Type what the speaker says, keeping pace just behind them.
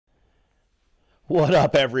What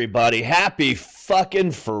up, everybody? Happy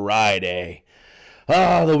fucking Friday.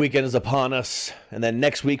 The weekend is upon us. And then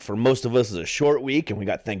next week, for most of us, is a short week. And we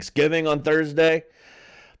got Thanksgiving on Thursday.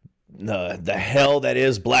 The hell that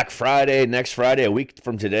is Black Friday, next Friday, a week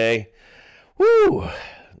from today. Woo!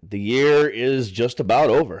 The year is just about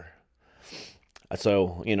over.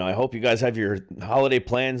 So, I hope you guys have your holiday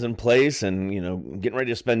plans in place and, getting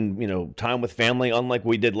ready to spend, time with family, unlike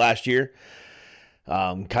we did last year.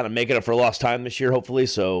 Kind of making up for lost time this year, hopefully.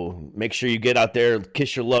 So make sure you get out there,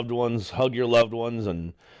 kiss your loved ones, hug your loved ones,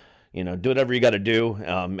 and do whatever you got to do.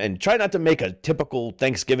 And try not to make a typical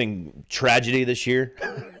Thanksgiving tragedy this year.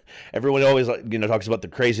 Everyone always talks about the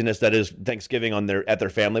craziness that is Thanksgiving at their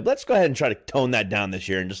family. But let's go ahead and try to tone that down this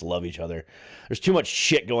year and just love each other. There's too much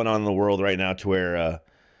shit going on in the world right now to where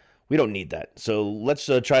we don't need that. So let's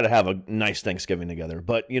try to have a nice Thanksgiving together.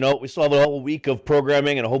 But, we still have a whole week of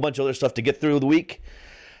programming and a whole bunch of other stuff to get through the week.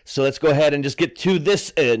 So let's go ahead and just get to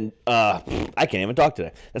this. And I can't even talk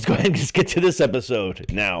today. Let's go ahead and just get to this episode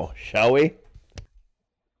now, shall we?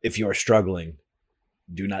 If you are struggling,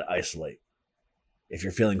 do not isolate. If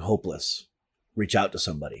you're feeling hopeless, reach out to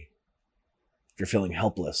somebody. If you're feeling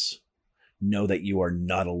helpless, know that you are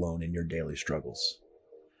not alone in your daily struggles.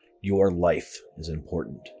 Your life is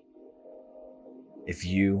important. If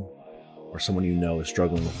you or someone you know is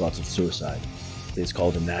struggling with thoughts of suicide, please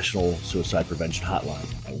call the National Suicide Prevention Hotline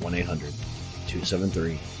at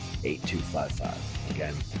 1-800-273-8255.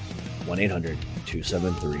 Again,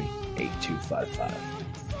 1-800-273-8255.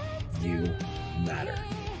 You matter.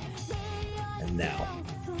 And now,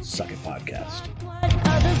 Suck It Podcast.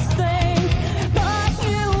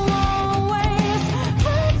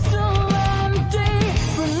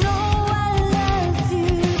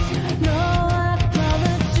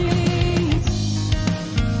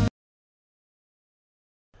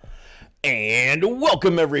 And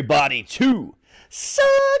welcome everybody to Suck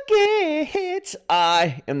It.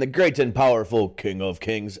 I am the great and powerful King of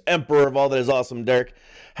Kings, Emperor of all that is awesome, Derek.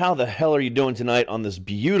 How the hell are you doing tonight on this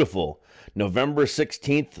beautiful November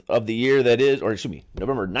 16th of the year that is, or excuse me,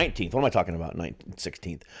 November 19th. What am I talking about?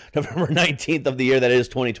 16th. November 19th of the year that is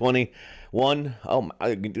 2021.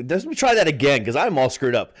 Let me try that again because I'm all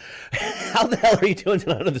screwed up. How the hell are you doing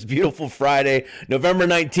tonight on this beautiful Friday, November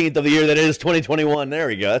 19th of the year that is 2021? There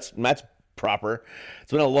we go. That's proper.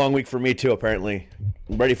 It's been a long week for me too, apparently.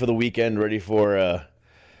 I'm ready for the weekend, ready for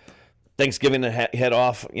Thanksgiving to head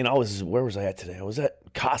off. Where was I at today? I was at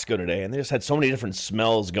Costco today, and they just had so many different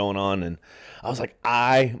smells going on, and I was like,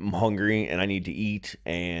 I'm hungry, and I need to eat,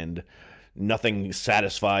 and nothing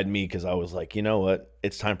satisfied me, because I was like, you know what?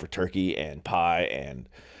 It's time for turkey and pie and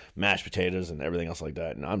mashed potatoes and everything else like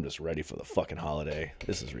that, and I'm just ready for the fucking holiday.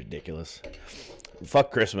 This is ridiculous.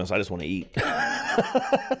 Fuck Christmas. I just want to eat.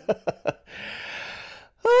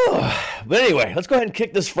 But anyway, let's go ahead and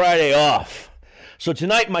kick this Friday off. So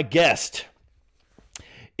tonight, my guest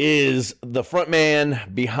is the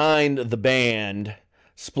frontman behind the band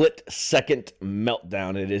Split Second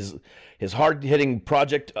Meltdown. It is his hard-hitting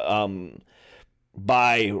project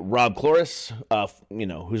by Rob Cloris,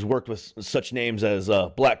 who's worked with such names as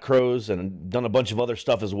Black Crowes and done a bunch of other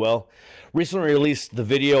stuff as well. Recently released the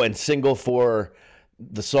video and single for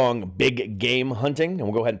the song Big Game Hunting, and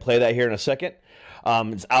we'll go ahead and play that here in a second.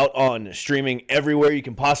 It's out on streaming everywhere you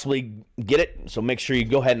can possibly get it, so make sure you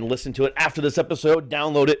go ahead and listen to it after this episode,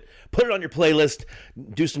 download it, put it on your playlist,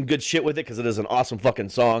 do some good shit with it, because it is an awesome fucking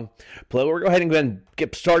song. We'll go ahead and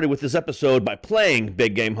get started with this episode by playing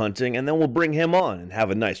Big Game Hunting, and then we'll bring him on and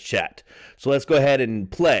have a nice chat. So let's go ahead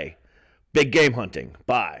and play Big Game Hunting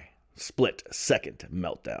by Split Second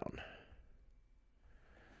Meltdown.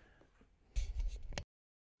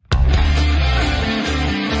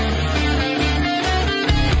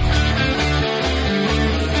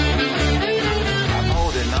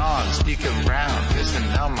 Sneaking around, pissing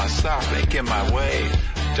down my socks, making my way.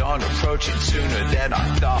 Dawn approaching sooner than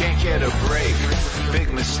I thought. Can't get a break,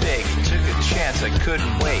 big mistake. Took a chance, I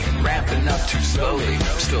couldn't wait. Ramping up too slowly,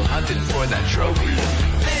 still hunting for that trophy.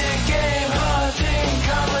 Big game hunting,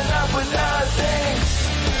 coming up with nothing.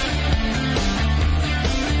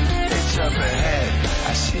 It's up ahead,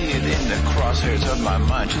 I see it in the crosshairs of my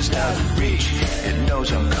mind, just out of reach. It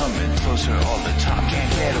knows I'm coming closer all the time,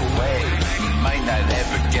 can't get away. Might not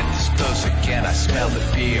ever get this close again, I smell the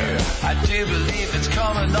fear. I do believe it's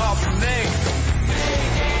coming all from me.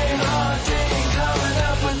 Big game hunting, coming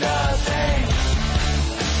up with nothing.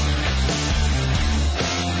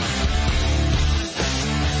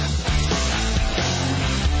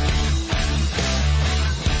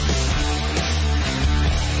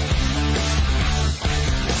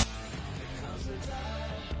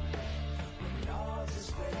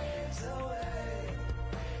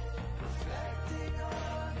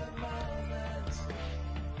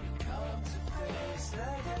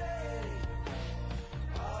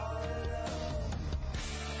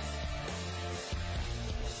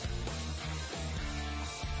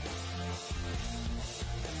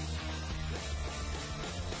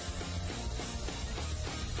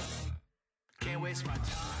 guess my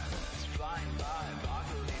time is flying by,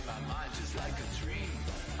 boggling my mind just like a dream.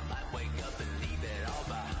 I might wake up and leave it all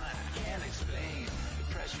behind. I can't explain the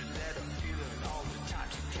pressure that I'm feeling all the time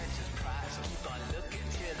to catch this prize. I keep on looking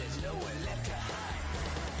till there's nowhere left to hide.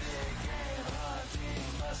 Big game hunting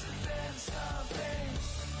must have been something.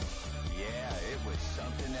 Yeah, it was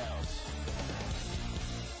something else.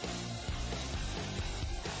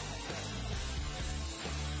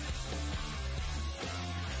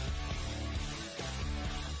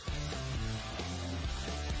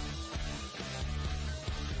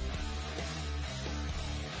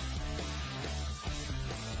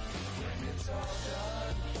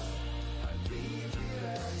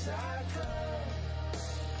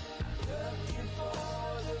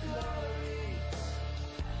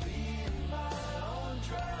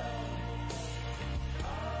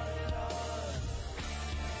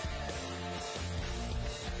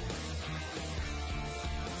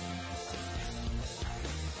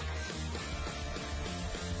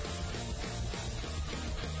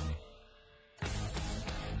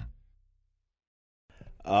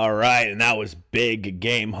 All right, and that was Big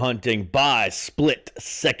Game Hunting by Split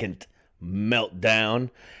Second Meltdown.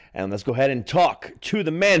 And let's go ahead and talk to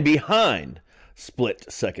the man behind Split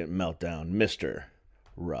Second Meltdown, Mr.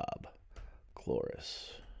 Rob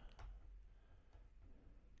Cloris.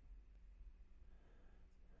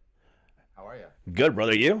 How are you? Good,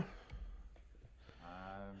 brother. You?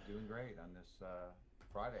 I'm doing great on this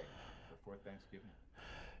Friday before Thanksgiving.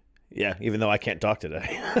 Yeah, even though I can't talk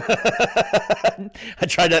today. I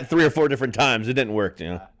tried that 3 or 4 different times. It didn't work,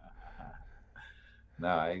 you know. No,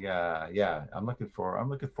 I'm looking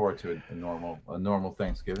forward to a normal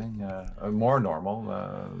Thanksgiving, more normal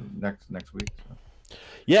next week. So.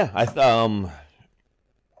 Yeah, I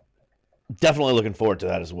definitely looking forward to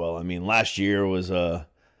that as well. I mean, last year was for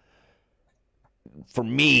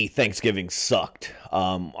me, Thanksgiving sucked.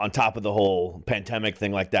 On top of the whole pandemic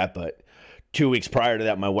thing like that, but 2 weeks prior to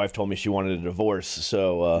that, my wife told me she wanted a divorce.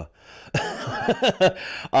 So,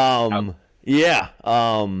 yeah.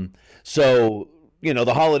 So, you know,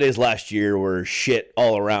 the holidays last year were shit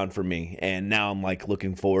all around for me. And now I'm like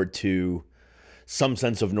looking forward to some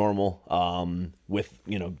sense of normal, with,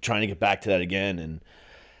 you know, trying to get back to that again and,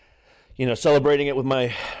 you know, celebrating it with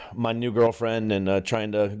my new girlfriend and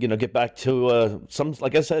trying to, you know, get back to some,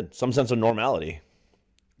 like I said, some sense of normality.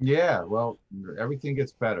 Yeah, well, everything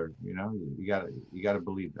gets better. You know, you gotta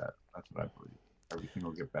believe that. That's what I believe. Everything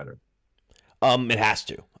will get better. It has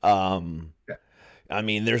to. Yeah. I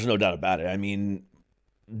mean, there's no doubt about it. I mean,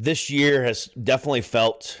 this year has definitely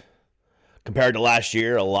felt, compared to last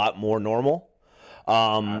year, a lot more normal.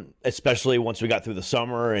 Especially once we got through the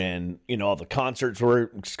summer and, you know, all the concerts were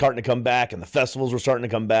starting to come back and the festivals were starting to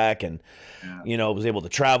come back and, you know, I was able to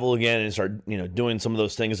travel again and start, you know, doing some of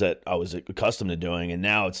those things that I was accustomed to doing. And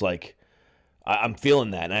now it's like, I'm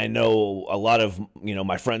feeling that. And I know a lot of, you know,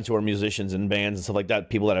 my friends who are musicians and bands and stuff like that,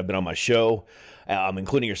 people that have been on my show,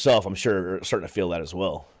 including yourself, I'm sure are starting to feel that as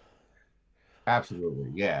well.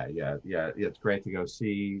 Absolutely, yeah. It's great to go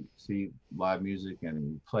see live music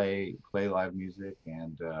and play live music,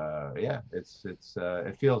 and it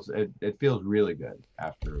feels really good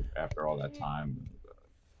after all that time,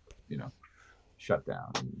 you know, shut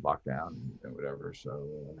down and lockdown and whatever. So,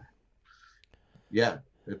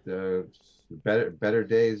 better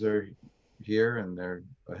days are here and they're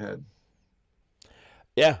ahead.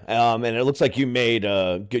 Yeah, and it looks like you made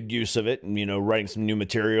good use of it, and, you know, writing some new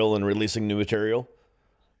material and releasing new material.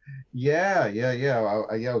 Yeah.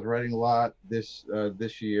 I was writing a lot this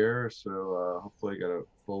year, so hopefully I got a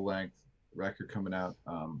full length record coming out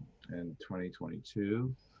in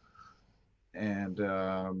 2022, and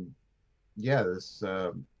this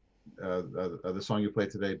the song you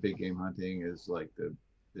played today, "Big Game Hunting," is like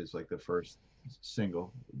the first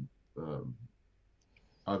single.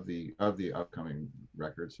 Of the upcoming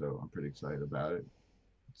record, so I'm pretty excited about it.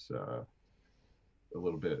 It's a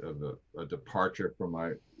little bit of a departure from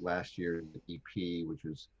my last year's EP, which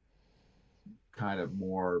was kind of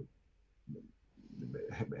more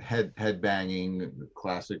head banging,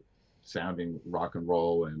 classic sounding rock and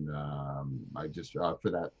roll, and I just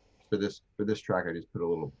for this track I just put a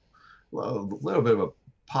little bit of a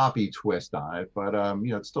poppy twist on it, but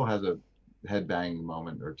you know, it still has a head banging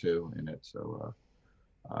moment or two in it, so.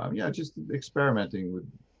 Just experimenting with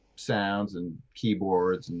sounds and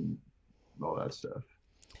keyboards and all that stuff.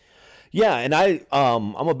 Yeah, and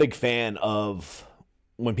I'm a big fan of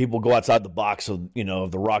when people go outside the box of, you know,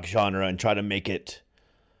 of the rock genre and try to make it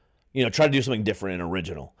try to do something different and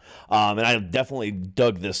original. And I definitely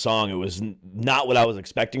dug this song. It was not what I was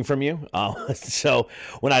expecting from you. So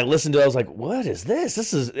when I listened to it, I was like, what is this?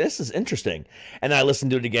 This is interesting. And I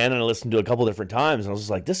listened to it again, and I listened to it a couple different times, and I was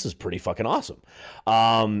just like, this is pretty fucking awesome.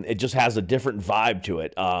 It just has a different vibe to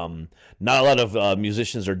it. Not a lot of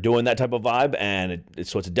musicians are doing that type of vibe, and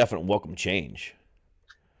so it's a definite welcome change.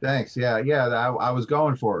 Thanks. Yeah, yeah. I was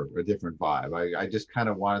going for a different vibe. I just kind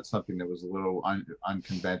of wanted something that was a little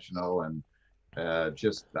unconventional, and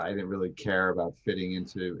just I didn't really care about fitting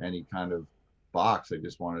into any kind of box. I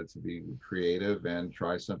just wanted to be creative and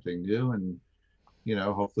try something new, and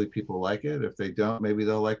hopefully people like it. If they don't, maybe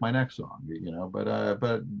they'll like my next song. But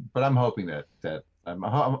I'm hoping that I'm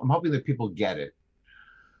hoping that people get it.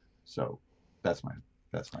 So that's my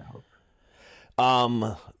hope.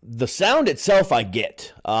 The sound itself, I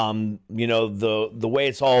get. The way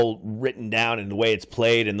it's all written down and the way it's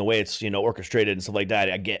played and the way it's orchestrated and stuff like that,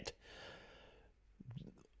 I get.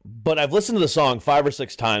 But I've listened to the song 5 or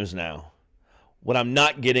 6 times now. What I'm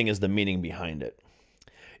not getting is the meaning behind it.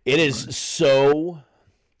 It is so.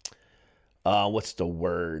 What's the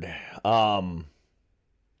word?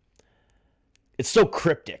 It's so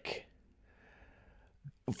cryptic.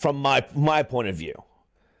 From my point of view.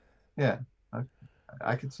 Yeah.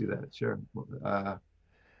 I could see that, sure.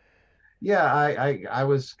 Yeah, I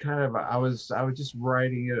was just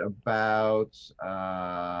writing it about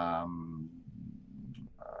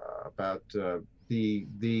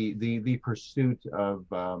the pursuit of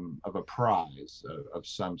a prize of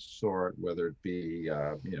some sort, whether it be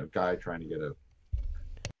guy trying to get a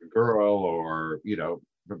girl, or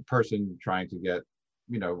a person trying to get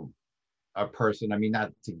a person. I mean,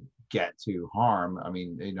 not to get to harm. I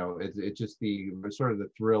mean, it's just the sort of the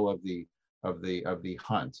thrill of the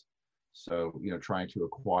hunt. So trying to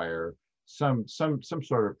acquire some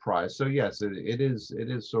sort of prize. So yes, it is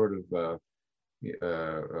sort of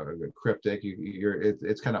cryptic.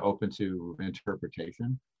 It's kind of open to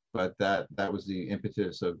interpretation, but that was the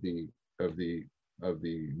impetus of the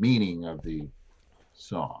meaning of the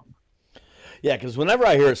song. Yeah, because whenever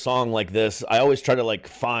I hear a song like this, I always try to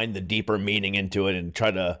find the deeper meaning into it and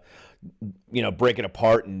try to, break it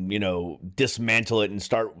apart and, dismantle it and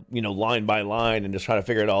start, line by line and just try to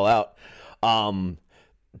figure it all out.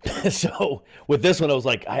 So with this one, I was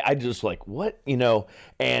like, I just what,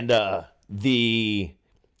 and the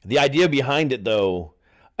idea behind it, though,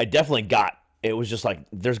 I definitely got. It was just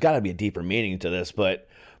there's got to be a deeper meaning to this, but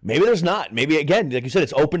maybe there's not. Maybe, again, like you said,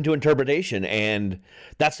 it's open to interpretation, and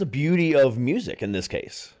that's the beauty of music in this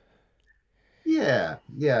case. Yeah.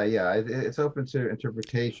 It's open to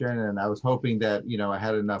interpretation, and I was hoping that I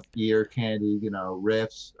had enough ear candy,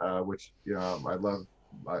 riffs, which I love.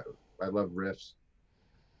 I love riffs,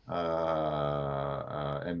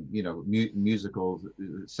 and musical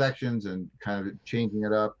sections, and kind of changing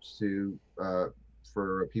it up to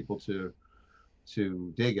for people to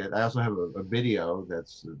dig it. I also have a video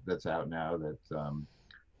that's out now that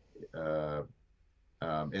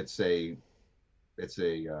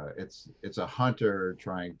it's a hunter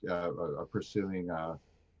trying pursuing a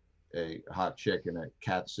hot chick in a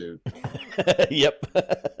cat suit. Yep.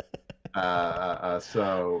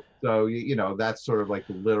 So that's sort of like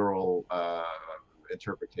the literal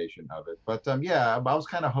interpretation of it. But yeah, I was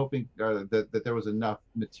kind of hoping that there was enough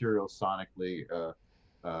material sonically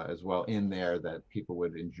as well in there that people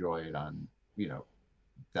would enjoy it on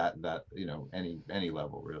that any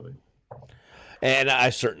level, really. And I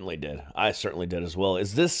certainly did as well.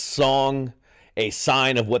 Is this song a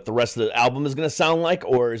sign of what the rest of the album is going to sound like,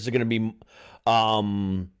 or is it going to be a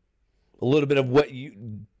little bit of what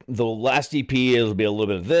the last EP is? Will be a little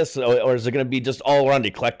bit of this, or is it going to be just all around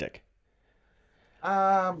eclectic?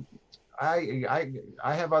 I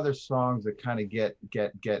have other songs that kind of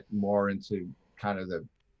get more into kind of the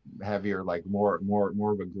heavier, more of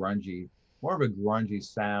a grungy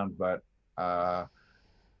sound, but a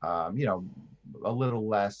little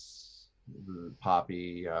less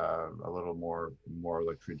poppy, a little more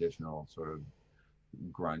like traditional sort of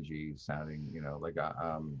grungy sounding,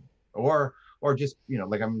 or just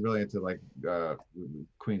I'm really into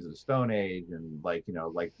Queens of the Stone Age, and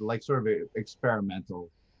sort of experimental,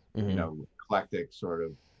 eclectic sort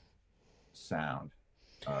of sound.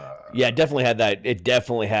 Yeah, it definitely had that. It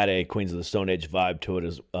definitely had a Queens of the Stone Age vibe to it,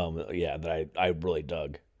 as that I really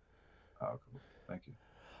dug. Oh, cool. Thank you.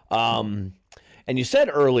 And you said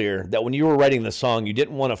earlier that when you were writing the song, you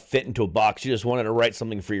didn't want to fit into a box. You just wanted to write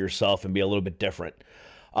something for yourself and be a little bit different.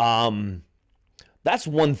 That's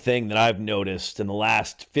one thing that I've noticed in the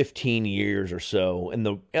last 15 years or so in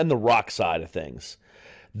the rock side of things,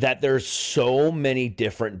 that there's so many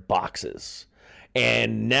different boxes.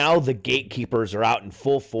 And now the gatekeepers are out in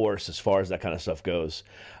full force as far as that kind of stuff goes.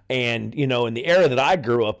 And, you know, in the era that I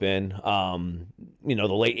grew up in, you know,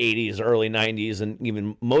 the late 80s, early 90s, and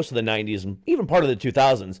even most of the 90s, and even part of the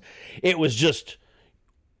 2000s, it was just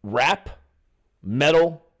rap,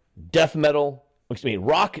 metal, death metal,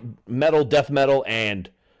 rock, metal, death metal, and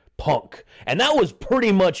punk. And that was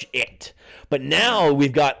pretty much it. But now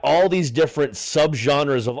we've got all these different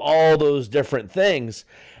subgenres of all those different things.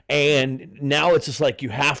 And now it's just like you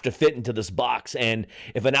have to fit into this box. And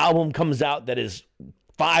if an album comes out that is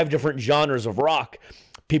 5 different genres of rock,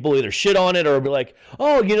 people either shit on it or be like,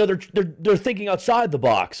 oh, you know, they're thinking outside the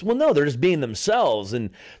box. Well, no, they're just being themselves and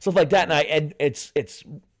stuff like that. And it's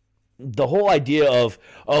the whole idea of,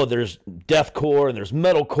 oh, there's deathcore and there's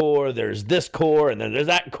metalcore, there's this core and then there's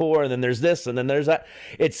that core and then there's this and then there's that.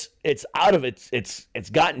 It's out of it's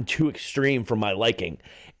gotten too extreme for my liking.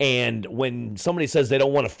 And when somebody says they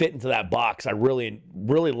don't want to fit into that box, I really,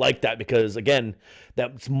 really like that, because again,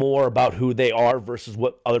 that's more about who they are versus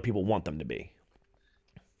what other people want them to be.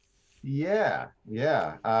 Yeah,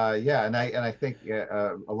 and I think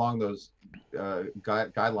along those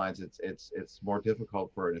guidelines, it's more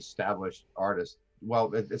difficult for an established artist.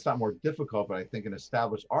 Well, it's not more difficult, but I think an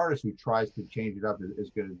established artist who tries to change it up is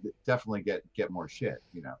going to definitely get more shit.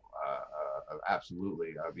 You know,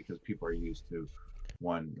 absolutely, because people are used to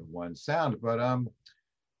one sound. But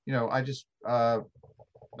you know, I'm just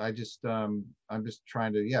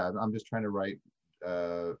trying to write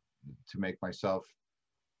to make myself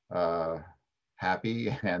happy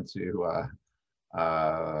and to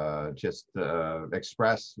just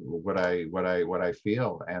express what I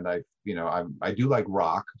feel. And I do like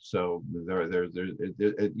rock, so there's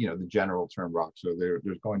you know, the general term rock, so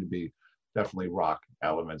there's going to be definitely rock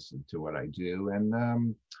elements to what I do.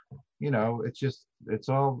 And you know, it's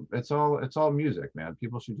all music, man.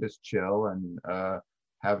 People should just chill and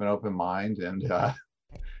have an open mind, and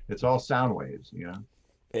it's all sound waves, you know.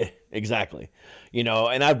 Exactly. You know,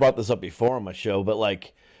 and I've brought this up before on my show, but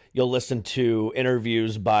like, you'll listen to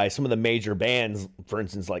interviews by some of the major bands, for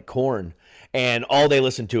instance, like Korn, and all they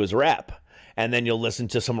listen to is rap. And then you'll listen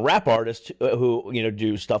to some rap artists who, you know,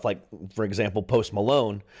 do stuff like, for example, Post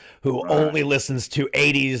Malone, who only listens to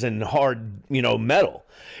 80s and hard, you know, metal.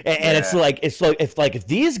 And it's like if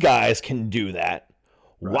these guys can do that,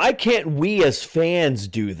 why can't we as fans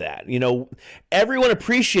do that? You know, everyone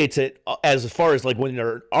appreciates it as far as like when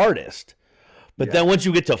you're an artist. But then once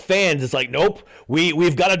you get to fans, it's like, nope,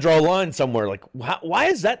 we've got to draw a line somewhere. Like, why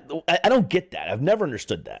is that? I don't get that. I've never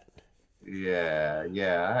understood that. Yeah.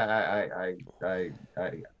 I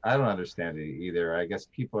don't understand it either. I guess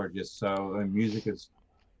people are just so, and music is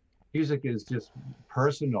just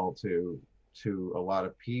personal to a lot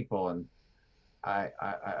of people. And I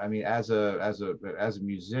mean, as a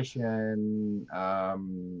musician, I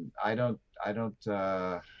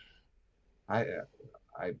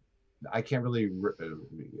can't really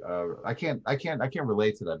I can't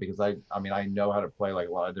relate to that, because I mean, I know how to play like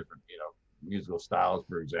a lot of different, you know, musical styles.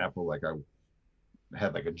 For example, like I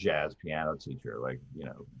had like a jazz piano teacher, like, you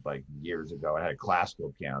know, like years ago. I had a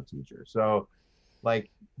classical piano teacher. So like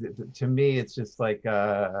to me, it's just like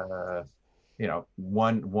you know,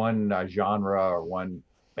 one genre or one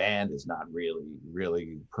band is not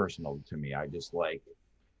really personal to me. I just like,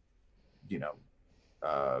 you know,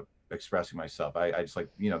 expressing myself. I just like,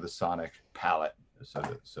 you know, the sonic palette, so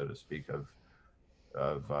to speak,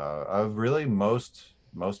 of really most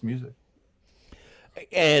music.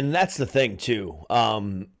 And that's the thing too.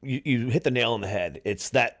 You hit the nail on the head.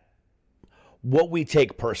 It's that what we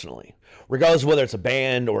take personally, regardless of whether it's a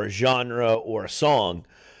band or a genre or a song,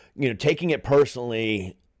 you know, taking it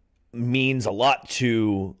personally means a lot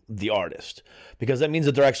to the artist, because that means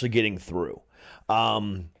that they're actually getting through.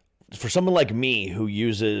 For someone like me who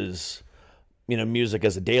uses, you know, music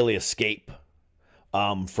as a daily escape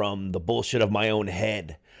from the bullshit of my own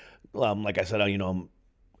head, like I said, you know, I'm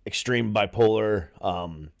extreme bipolar,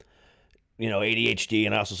 you know, ADHD,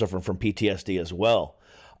 and I also suffer from PTSD as well.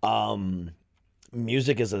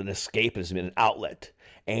 Music is an escape, has been an outlet.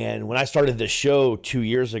 And when I started this show 2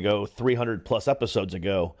 years ago, 300 plus episodes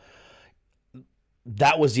ago,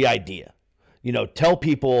 that was the idea. You know, tell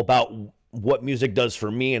people about what music does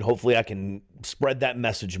for me, and hopefully I can spread that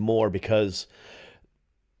message more, because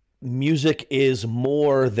music is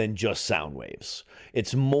more than just sound waves.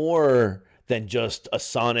 It's more than just a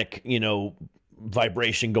sonic, you know,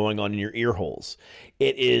 vibration going on in your ear holes.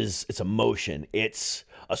 It's emotion. It's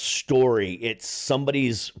a story. It's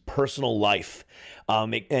somebody's personal life.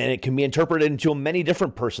 And it can be interpreted into many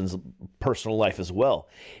different person's personal life as well.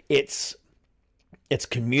 It's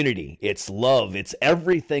community. It's love. It's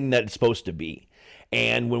everything that it's supposed to be.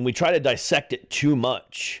 And when we try to dissect it too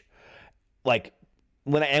much, like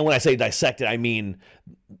when I say dissect it, I mean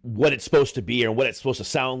what it's supposed to be and what it's supposed to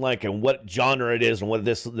sound like and what genre it is and what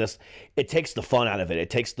this it takes the fun out of it. It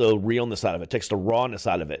takes the realness out of it. It takes the rawness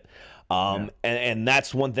out of it. And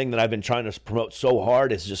that's one thing that I've been trying to promote so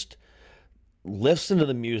hard is just listen to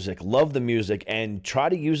the music, love the music, and try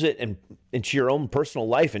to use it into your own personal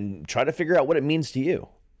life and try to figure out what it means to you.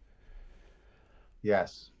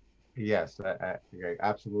 Yes,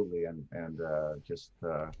 absolutely, and just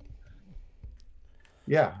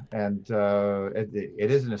yeah, and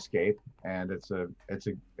it is an escape, and it's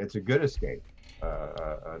a good escape.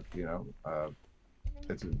 You know,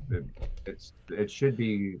 it should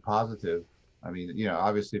be positive. I mean, you know,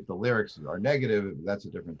 obviously, if the lyrics are negative, that's a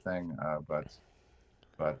different thing. But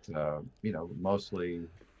you know, mostly,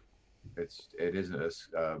 it is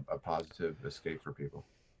a positive escape for people.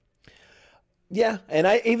 Yeah, and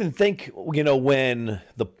I even think, you know, when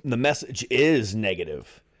the message is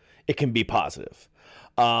negative, it can be positive.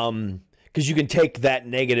 Because you can take that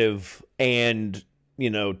negative and, you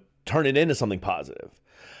know, turn it into something positive.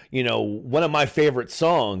 You know, one of my favorite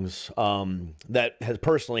songs that has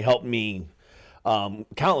personally helped me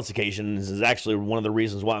countless occasions is actually one of the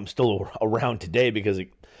reasons why I'm still around today, because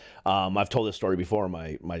I've told this story before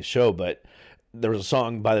on my show, but there was a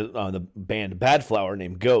song by the band Bad Flower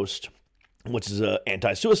named Ghost, which is an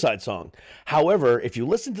anti-suicide song. However, if you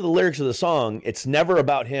listen to the lyrics of the song, it's never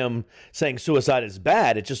about him saying suicide is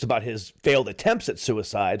bad. It's just about his failed attempts at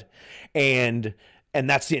suicide, and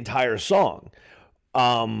that's the entire song.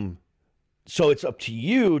 So it's up to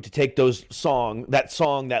you to take those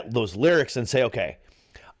those lyrics and say, okay,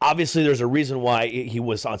 obviously there's a reason why he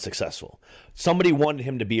was unsuccessful. Somebody wanted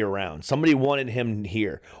him to be around. Somebody wanted him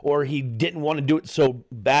here. Or he didn't want to do it so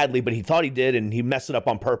badly, but he thought he did, and he messed it up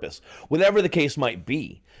on purpose. Whatever the case might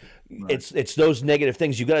be, right. It's those negative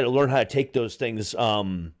things. You got to learn how to take those things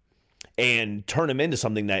and turn them into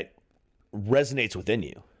something that resonates within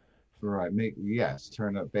you. Right.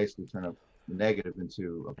 Turn up negative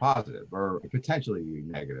into a positive, or potentially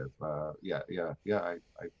negative. I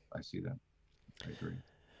see that. I agree.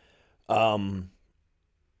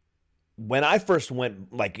 When I first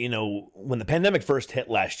went, like, you know, when the pandemic first hit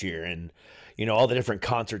last year, and, you know, all the different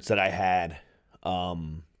concerts that I had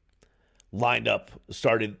lined up I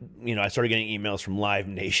started getting emails from Live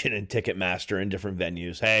Nation and Ticketmaster and different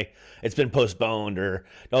venues. Hey, it's been postponed, or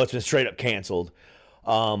no, it's been straight up canceled.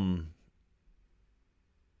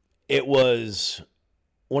 It was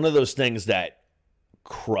one of those things that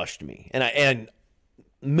crushed me, and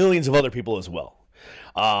millions of other people as well.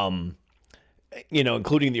 You know,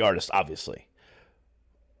 including the artist, obviously.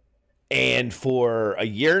 And for a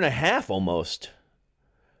year and a half almost,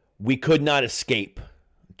 we could not escape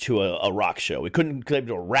to a rock show. We couldn't escape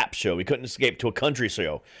to a rap show. We couldn't escape to a country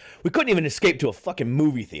show. We couldn't even escape to a fucking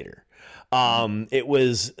movie theater. It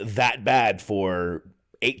was that bad for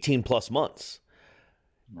 18 plus months.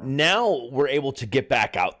 Now we're able to get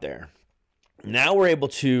back out there. Now we're able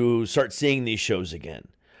to start seeing these shows again.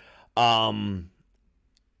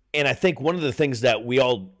 And I think one of the things that we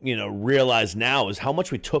all, you know, realize now is how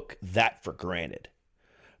much we took that for granted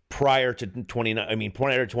prior to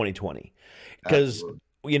 2020. Because,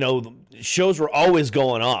 you know, shows were always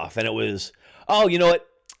going off, and it was, oh, you know what?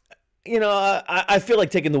 You know, I feel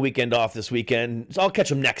like taking the weekend off this weekend, so I'll catch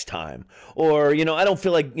them next time. Or, you know, I don't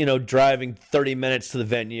feel like, you know, driving 30 minutes to the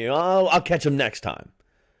venue. I'll catch them next time.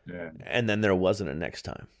 Yeah. And then there wasn't a next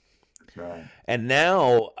time. That's right. And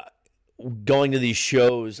now, going to these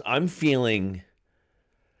shows, I'm feeling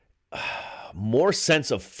more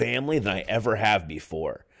sense of family than I ever have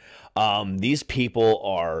before. These people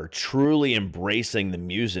are truly embracing the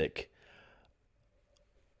music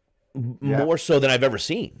more so than I've ever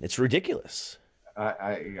seen. It's ridiculous.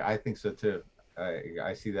 I think so too.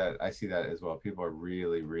 I see that as well. People are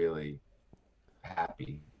really, really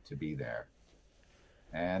happy to be there,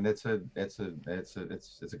 and it's a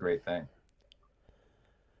great thing.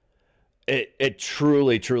 It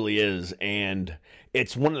truly, truly is, and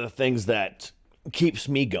it's one of the things that keeps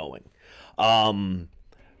me going.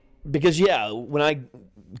 Because when I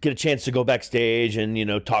get a chance to go backstage and, you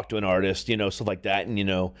know, talk to an artist, you know, stuff like that, and you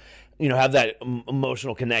know, have that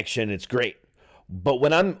emotional connection, it's great. But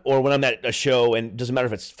when I'm at a show, and it doesn't matter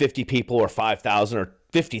if it's 50 people or 5,000 or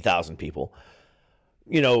 50,000 people,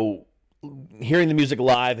 you know, hearing the music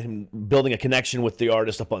live and building a connection with the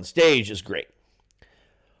artist up on stage is great.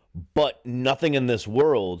 But nothing in this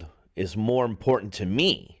world is more important to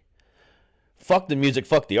me. Fuck the music,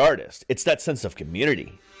 fuck the artist. It's that sense of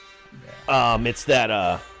community. It's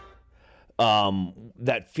that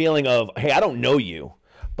that feeling of, hey, I don't know you,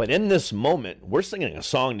 But in this moment, we're singing a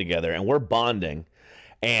song together and we're bonding.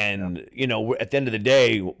 And, you know, at the end of the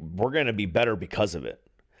day, we're going to be better because of it.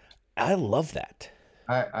 I love that.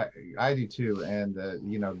 I do too. And,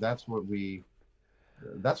 you know, that's what we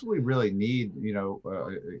really need,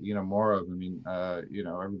 more of. I mean,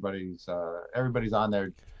 everybody's on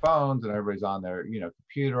their phones and everybody's on their,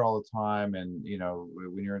 computer all the time. And,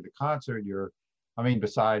 when you're in the concert,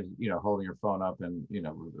 besides, holding your phone up and,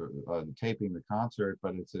 taping the concert,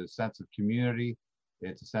 but it's a sense of community.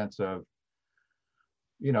 It's a sense of,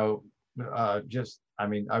 not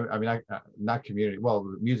community, well,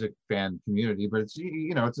 the music fan community, but it's,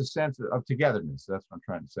 it's a sense of togetherness. That's what I'm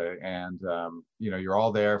trying to say. And, you're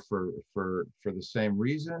all there for the same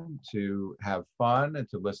reason, to have fun and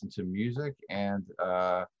to listen to music. And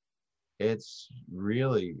it's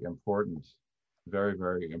really important, very,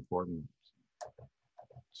 very important.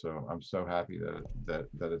 So I'm so happy that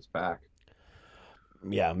it's back.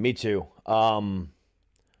 Yeah, me too. That's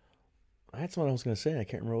what I was going to say. I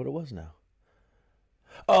can't remember what it was now.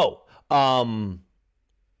 Oh,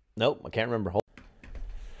 nope, I can't remember.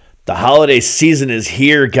 The holiday season is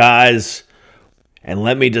here, guys. And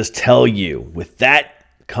let me just tell you, with that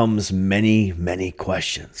comes many, many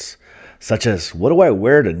questions, such as, what do I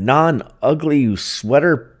wear to non-ugly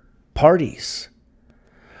sweater parties?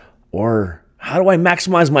 Or how do I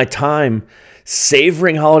maximize my time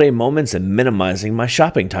savoring holiday moments and minimizing my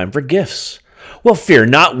shopping time for gifts? Well, fear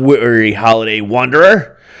not, weary holiday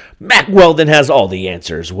wanderer. Mack Weldon has all the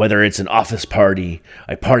answers, whether it's an office party,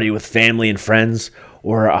 a party with family and friends,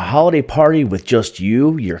 or a holiday party with just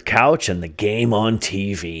you, your couch, and the game on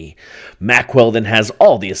TV. Mack Weldon has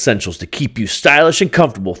all the essentials to keep you stylish and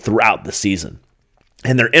comfortable throughout the season.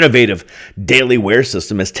 And their innovative daily wear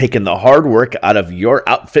system has taken the hard work out of your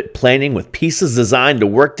outfit planning with pieces designed to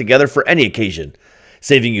work together for any occasion,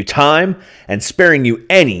 saving you time and sparing you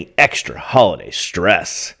any extra holiday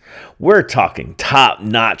stress. We're talking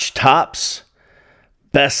top-notch tops,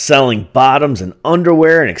 best-selling bottoms, and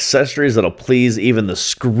underwear and accessories that'll please even the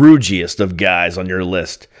Scroogiest of guys on your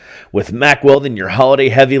list. With Mack Weldon, your holiday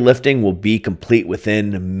heavy lifting will be complete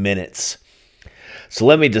within minutes. So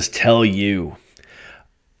let me just tell you,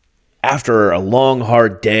 after a long,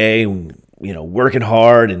 hard day, working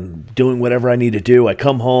hard and doing whatever I need to do, I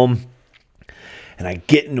come home and I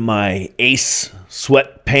get into my Ace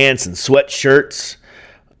sweatpants and sweatshirts,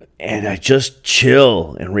 and I just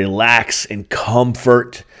chill and relax in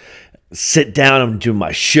comfort, sit down and do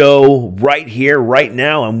my show right here, right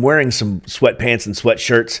now. I'm wearing some sweatpants and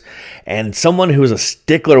sweatshirts, and someone who's a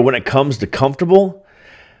stickler when it comes to comfortable,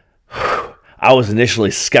 I was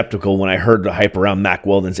initially skeptical when I heard the hype around Mack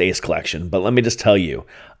Weldon's Ace collection, but let me just tell you,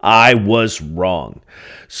 I was wrong.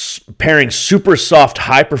 Pairing super soft,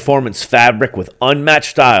 high-performance fabric with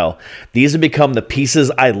unmatched style, these have become the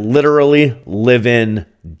pieces I literally live in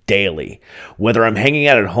daily. Whether I'm hanging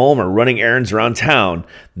out at home or running errands around town,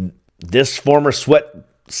 this former sweat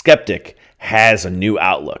skeptic has a new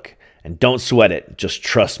outlook. And don't sweat it, just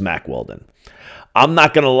trust Mack Weldon. I'm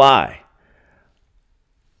not going to lie.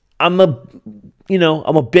 I'm a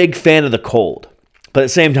big fan of the cold, but at the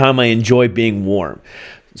same time, I enjoy being warm.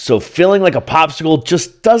 So feeling like a popsicle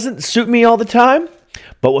just doesn't suit me all the time.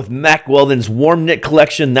 But with Mack Weldon's warm knit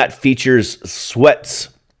collection that features sweats,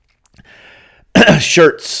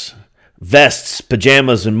 shirts, vests,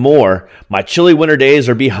 pajamas, and more, my chilly winter days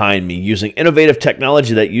are behind me, using innovative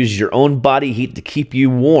technology that uses your own body heat to keep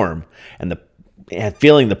you warm and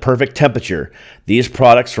feeling the perfect temperature. These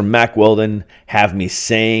products from Mack Weldon have me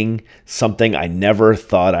saying something I never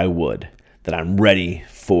thought I would, that I'm ready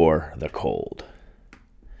for the cold.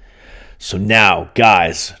 So now,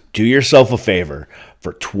 guys, do yourself a favor.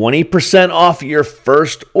 For 20% off your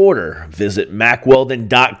first order, visit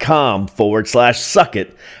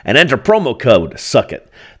MackWeldon.com/suckit and enter promo code SUCKIT.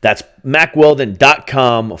 That's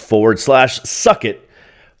MackWeldon.com/suckit.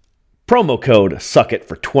 Promo code SUCKIT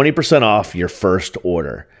for 20% off your first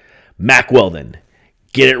order. Mack Weldon,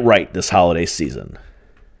 get it right this holiday season.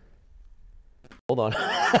 Hold on.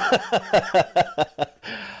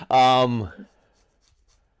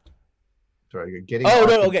 Sorry,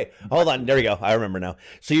 no, okay. Hold on. There we go. I remember now.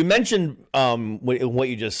 So you mentioned what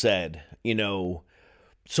you just said. So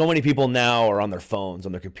many people now are on their phones,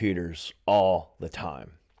 on their computers all the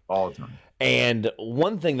time. All the time. And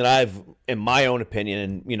one thing that I've, in my own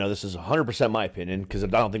opinion, and this is 100% my opinion, because I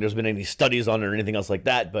don't think there's been any studies on it or anything else like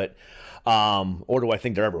that, but or do I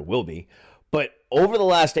think there ever will be? But over the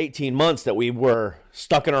last 18 months that we were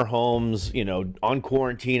stuck in our homes, on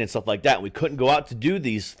quarantine and stuff like that, we couldn't go out to do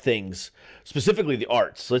these things, specifically the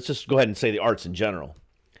arts. Let's just go ahead and say the arts in general.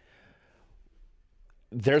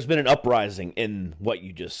 there's been an uprising in what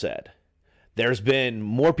you just said. There's been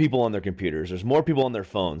more people on their computers. There's more people on their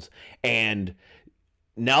phones. And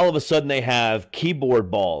now all of a sudden they have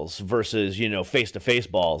keyboard balls versus, face-to-face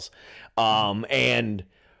balls. And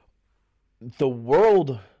the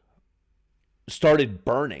world started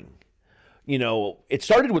burning. It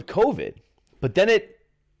started with COVID, but then it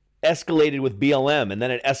escalated with BLM, and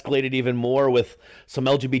then it escalated even more with some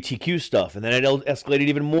LGBTQ stuff, and then it escalated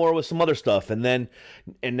even more with some other stuff, and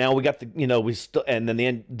now we got and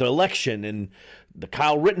then the election and the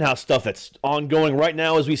Kyle Rittenhouse stuff that's ongoing right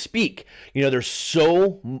now as we speak. There was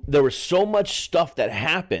so much stuff that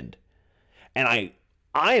happened, and I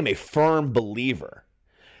am a firm believer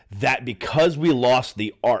that because we lost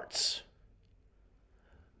the arts,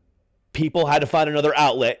 people had to find another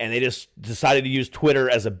outlet, and they just decided to use Twitter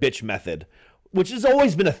as a bitch method, which has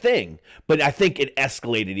always been a thing. But I think it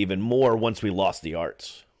escalated even more once we lost the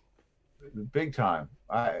arts. Big time.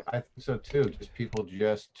 I think so too. Just people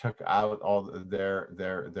just took out all their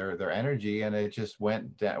energy, and it just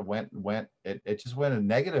went it just went a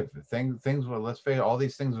negative thing. Things were, let's face it, all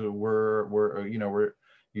these things were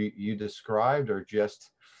you described are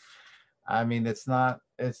just, I mean, it's not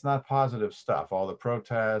positive stuff. All the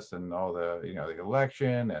protests and all the the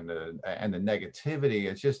election and the negativity.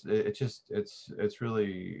 It's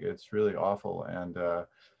really awful. And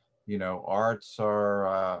arts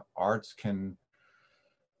can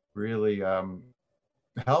really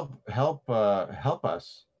help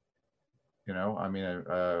us. I mean,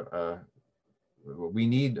 we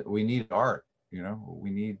need art.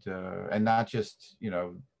 We need and not just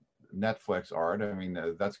Netflix art. I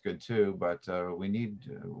mean, that's good too, but we need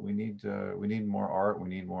more art. We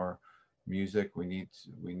need more music. We need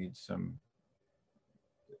some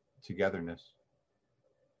togetherness.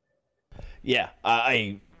 Yeah,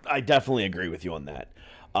 I definitely agree with you on that.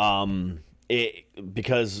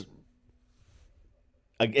 Because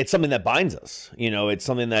it's something that binds us. It's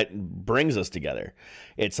something that brings us together.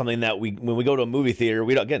 It's something that when we go to a movie theater,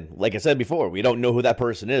 we don't, again, like I said before, we don't know who that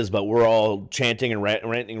person is, but we're all chanting and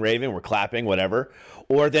ranting, raving, we're clapping, whatever.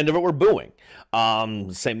 Or at the end of it, we're booing.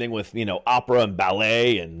 Same thing with, opera and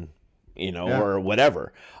ballet and, or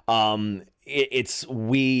whatever.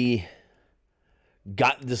 We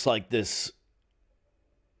got this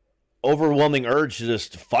overwhelming urge to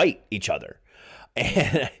just fight each other.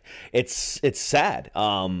 And it's sad.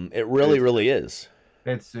 It really is.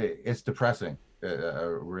 It's depressing.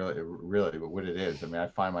 Really what it is. I mean, I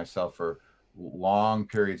find myself for long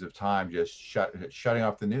periods of time just shutting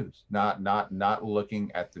off the news, not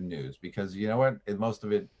looking at the news, because you know what, most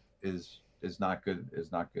of it is not good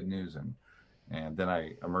news, and then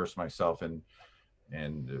I immerse myself in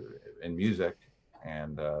music,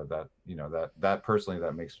 and that personally,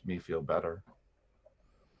 that makes me feel better.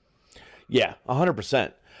 Yeah,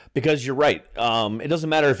 100%. Because you're right. It doesn't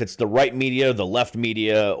matter if it's the right media, the left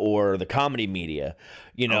media, or the comedy media.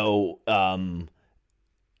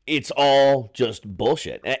 It's all just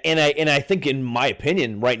bullshit. And I think, in my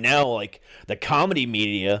opinion, right now, like, the comedy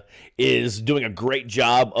media is doing a great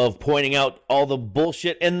job of pointing out all the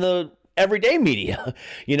bullshit in the everyday media,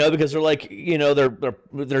 because they're like,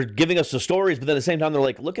 they're giving us the stories, but then at the same time they're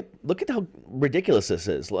like, look at how ridiculous this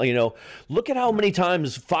is. Look at how many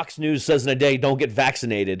times Fox News says in a day, don't get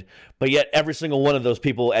vaccinated, but yet every single one of those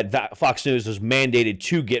people at Fox News is mandated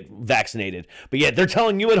to get vaccinated, but yet they're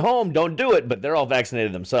telling you at home, don't do it, but they're all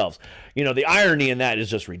vaccinated themselves. The irony in that is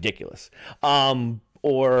just ridiculous. It's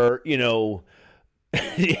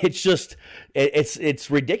just,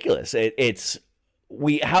 it's ridiculous.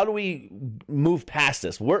 How do we move past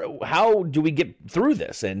this? How do we get through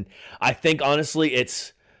this? And I think, honestly,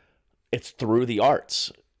 it's through the arts,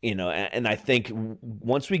 and I think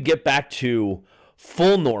once we get back to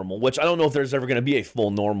full normal, which I don't know if there's ever going to be a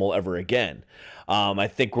full normal ever again. I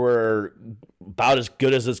think we're about as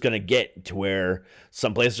good as it's going to get, to where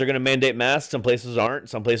some places are going to mandate masks, some places aren't,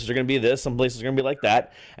 some places are going to be this, some places are going to be like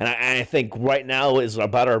that. And I think right now is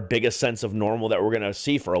about our biggest sense of normal that we're going to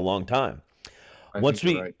see for a long time. Once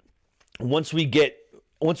we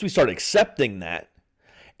start accepting that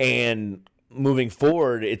and moving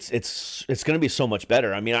forward, it's going to be so much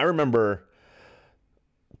better. I mean, I remember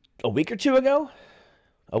a week or two ago,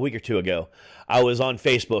 I was on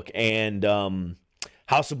Facebook, and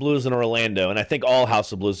House of Blues in Orlando, and I think all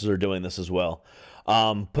House of Blues are doing this as well,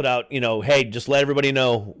 put out, hey, just let everybody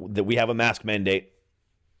know that we have a mask mandate.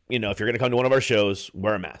 If you're going to come to one of our shows,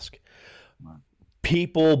 wear a mask.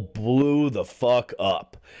 People blew the fuck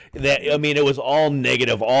up. It was all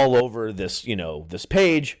negative all over this, this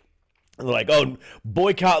page. like, oh,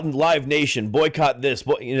 boycott Live Nation, boycott this,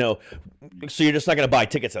 you know. So you're just not going to buy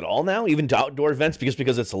tickets at all now, even to outdoor events,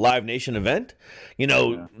 because it's a Live Nation event. You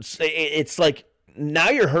know, it's like now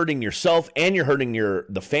you're hurting yourself and you're hurting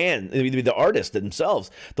the fan, the artists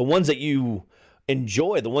themselves, the ones that you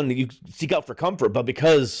enjoy, the one that you seek out for comfort, but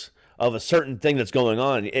because of a certain thing that's going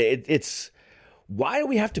on, it's why do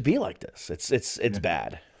we have to be like this? It's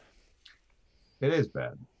bad. It is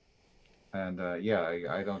bad. And I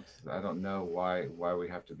don't know why we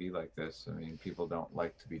have to be like this. I mean, people don't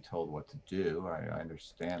like to be told what to do. I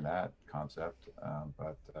understand that concept,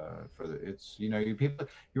 but it's, you know, you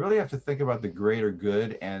really have to think about the greater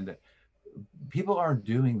good, and people aren't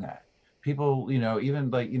doing that. People, you know, even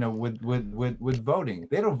like, you know, with voting,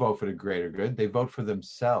 they don't vote for the greater good. They vote for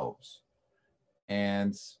themselves,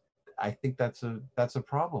 and I think that's a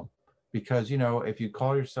problem, because, you know, if you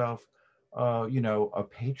call yourself you know, a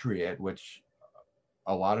patriot, which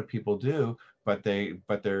a lot of people do, but they're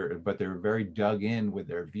very dug in with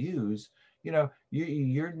their views. You know,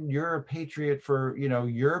 you're a patriot for, you know,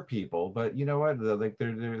 your people, but you know what? Like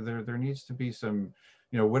there needs to be some,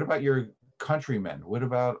 you know, what about your countrymen? What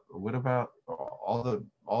about all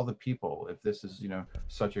the people? If this is, you know,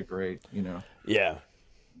 such a great, you know, yeah.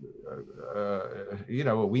 You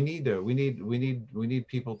know, we need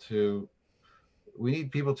people to. We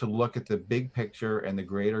need people to look at the big picture and the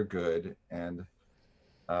greater good. And,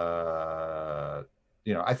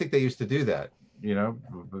 you know, I think they used to do that, you know,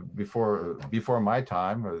 before my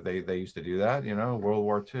time, they used to do that, you know, World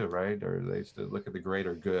War II, right? Or they used to look at the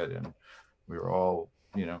greater good, and we were all,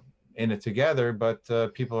 you know, in it together,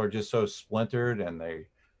 but people are just so splintered, and they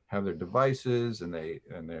have their devices, and you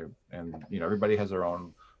know, everybody has their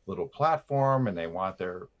own little platform, and they want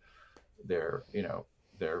their, you know,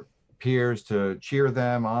 their peers to cheer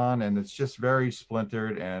them on, and it's just very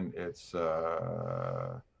splintered, and it's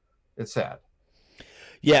sad.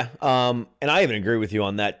 Yeah, and I even agree with you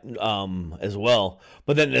on that as well.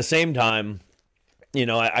 But then at the same time, you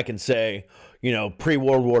know, I can say, you know,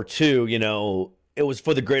 pre-World War II, you know, it was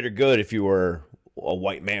for the greater good if you were a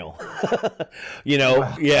white male. You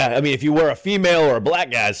know, yeah. I mean, if you were a female or a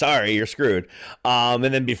black guy, sorry, you're screwed. And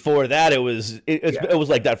then before that, it was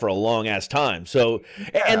like that for a long ass time. So,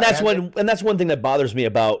 and that's one thing that bothers me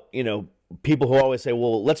about, you know, people who always say,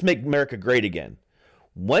 well, let's make America great again.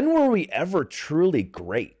 When were we ever truly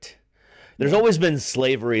great? There's always been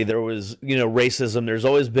slavery. There was, you know, racism. There's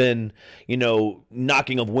always been, you know,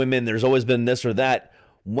 knocking of women. There's always been this or that.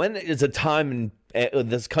 When is a time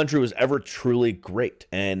this country was ever truly great?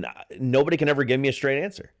 And nobody can ever give me a straight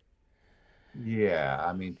answer. Yeah,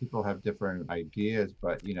 I mean, people have different ideas,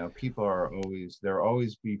 but, you know, there will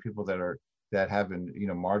always be people that have been, you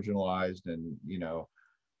know, marginalized, and, you know,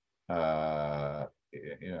 I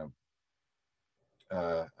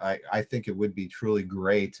think it would be truly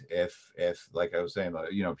great if like I was saying,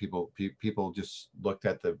 you know, people just looked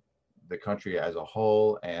at the country as a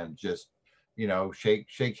whole, and just, you know,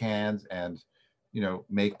 shake hands, and, you know,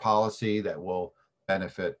 make policy that will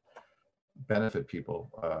benefit people,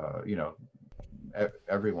 you know,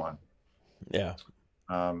 everyone. Yeah.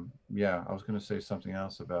 Yeah, I was going to say something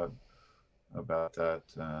else about that,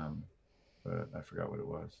 but I forgot what it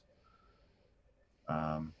was.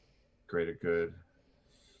 Greater good.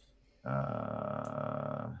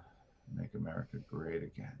 Make America great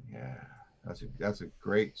again. Yeah, that's a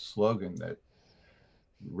great slogan that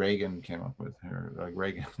Reagan came up with. Her, like,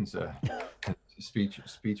 Reagan's a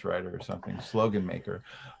speech writer or something, slogan maker.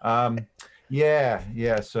 Yeah.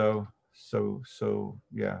 So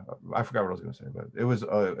yeah, I forgot what I was going to say, but it was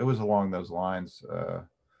along those lines.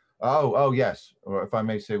 Oh yes. Or if I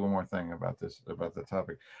may say one more thing about the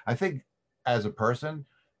topic, I think as a person,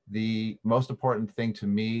 the most important thing to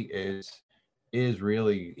me is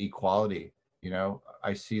really equality. You know,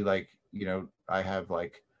 I see, like, you know, I have,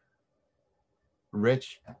 like,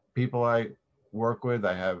 rich people I work with.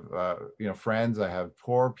 I have, you know, friends. I have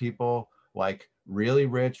poor people, like really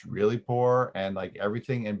rich, really poor, and like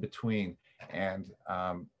everything in between. And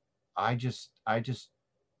I just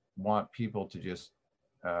want people to just,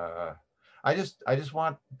 I just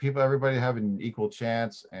want everybody to have an equal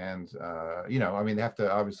chance. And, you know, I mean, they have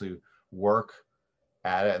to obviously work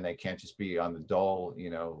at it, and they can't just be on the dole, you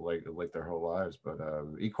know, like their whole lives. But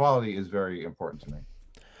equality is very important to me.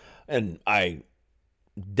 And I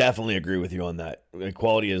definitely agree with you on that.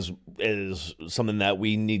 Equality is something that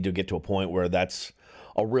we need to get to a point where that's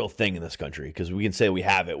a real thing in this country, because we can say we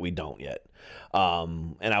have it, we don't yet.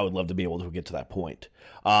 And I would love to be able to get to that point.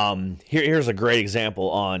 Here's a great example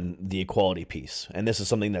on the equality piece. And this is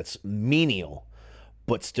something that's menial,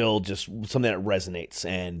 but still just something that resonates.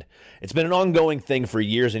 And it's been an ongoing thing for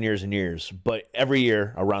years and years and years. But every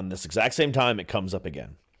year around this exact same time, it comes up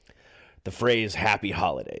again. The phrase "Happy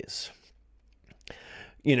Holidays."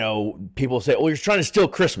 You know, people say, "Oh, you're trying to steal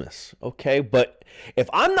Christmas." Okay, but if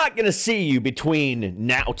I'm not going to see you between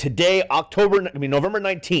today, November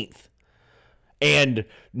 19th, and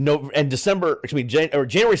January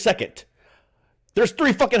 2nd. There's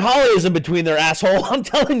 3 fucking holidays in between there, asshole. I'm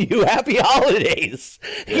telling you, happy holidays.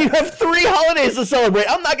 Yeah. You have 3 holidays to celebrate.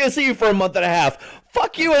 I'm not going to see you for a month and a half.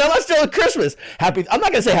 Fuck you, and I'm not still Christmas. I'm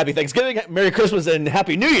not going to say happy Thanksgiving, Merry Christmas, and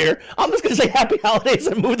Happy New Year. I'm just going to say happy holidays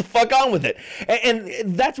and move the fuck on with it.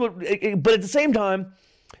 And that's what, but at the same time,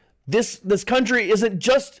 this country isn't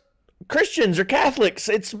just Christians or Catholics.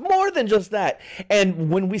 It's more than just that. And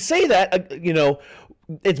when we say that,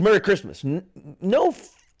 it's Merry Christmas. No,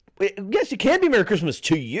 yes, it can be Merry Christmas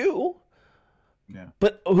to you. Yeah.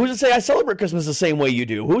 But who's to say I celebrate Christmas the same way you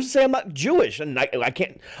do? Who's to say I'm not Jewish and I'm not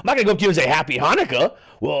gonna go up to you and say Happy Hanukkah.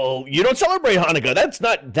 Well, you don't celebrate Hanukkah. That's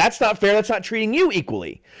not fair. That's not treating you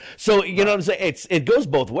equally. So you know what I'm saying? It goes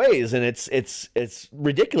both ways, and it's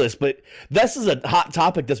ridiculous. But this is a hot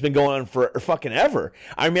topic that's been going on for fucking ever.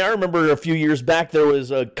 I mean, I remember a few years back there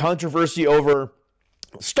was a controversy over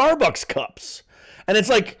Starbucks cups, and it's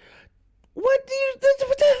like, what the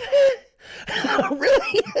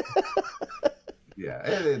really? Yeah,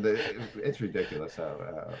 it's ridiculous how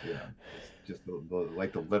just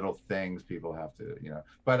the little things people have to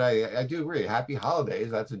But I do agree. Happy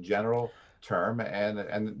Holidays. That's a general term, and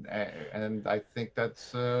I think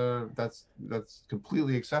that's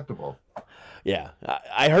completely acceptable. Yeah,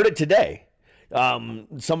 I heard it today.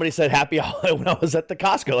 Somebody said Happy Holidays when I was at the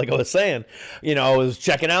Costco. Like I was saying, I was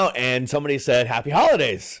checking out, and somebody said Happy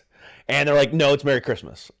Holidays, and they're like, "No, it's Merry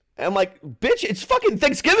Christmas." And I'm like, bitch, it's fucking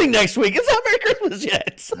Thanksgiving next week. It's not Merry Christmas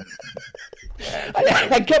yet.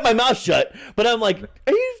 I kept my mouth shut, but I'm like,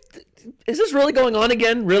 is this really going on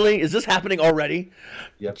again? Really? Is this happening already?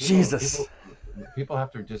 Yeah, Jesus. People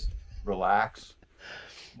have to just relax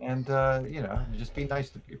and, just be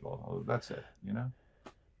nice to people. That's it,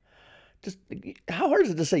 Just, how hard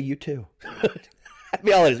is it to say you too?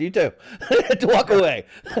 Happy holidays, you too. To walk away.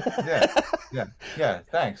 Yeah.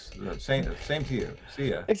 Thanks. Same to you.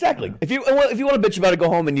 See ya. Exactly. If you want to bitch about it, go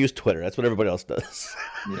home and use Twitter. That's what everybody else does.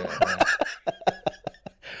 Yeah.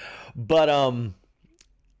 But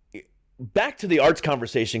back to the arts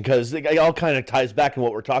conversation, because it all kind of ties back in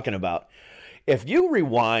what we're talking about. If you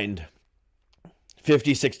rewind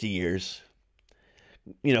 50, 60 years,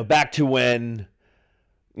 back to when,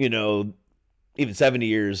 even 70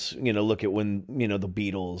 years, look at when, the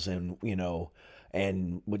Beatles and,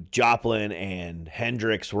 and what Joplin and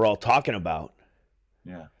Hendrix were all talking about.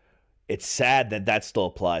 Yeah. It's sad that still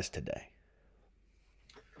applies today.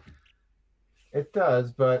 It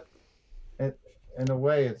does, but in a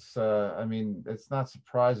way it's, it's not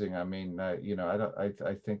surprising. I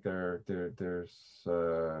think there's,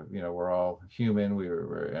 we're all human.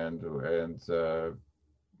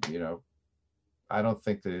 I don't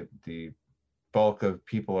think the bulk of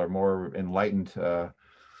people are more enlightened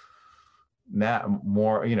now,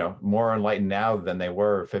 more enlightened now than they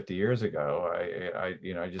were 50 years ago. I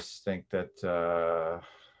just think that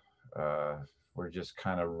we're just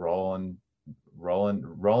kind of rolling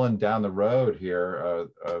down the road here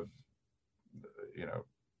of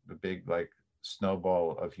the big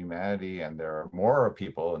snowball of humanity, and there are more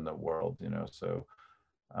people in the world, so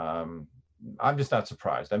I'm just not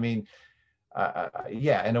surprised. I mean,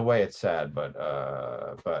 yeah, in a way it's sad, but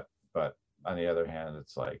on the other hand,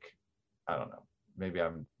 it's like, I don't know, maybe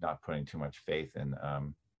I'm not putting too much faith in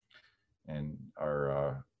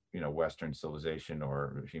our Western civilization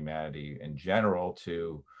or humanity in general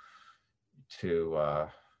to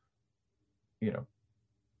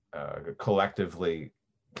collectively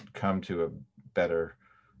come to a better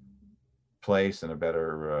place and a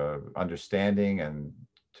better understanding, and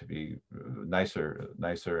to be nicer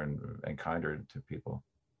and kinder to people.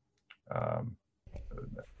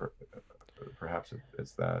 Perhaps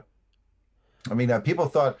it's that. I mean, people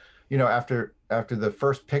thought, after the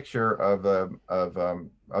first picture of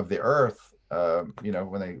the Earth,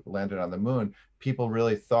 when they landed on the moon, people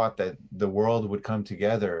really thought that the world would come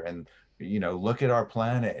together and, look at our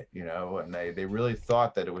planet, and they really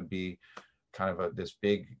thought that it would be kind of this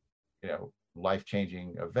big,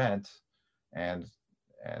 life-changing event, and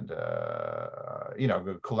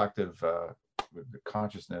the collective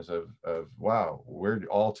consciousness of wow, we're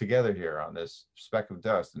all together here on this speck of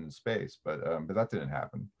dust in space, but that didn't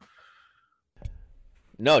happen.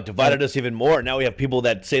 No, it divided us even more. Now we have people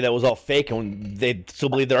that say that was all fake, and they still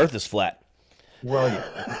believe the Earth is flat. Well,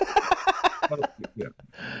 yeah. So, you know,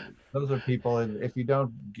 those are people, and if you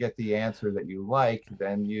don't get the answer that you like,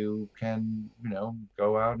 then you can,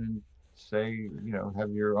 go out and say,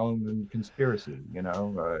 have your own conspiracy,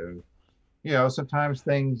 sometimes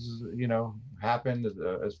things, happen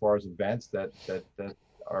as far as events that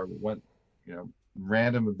are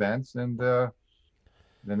random events, and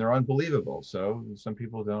then they're unbelievable. So some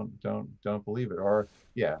people don't believe it, or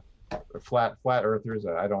yeah, flat earthers.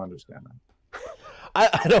 I don't understand that.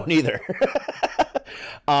 I don't either.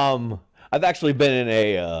 I've actually been in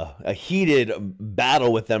a heated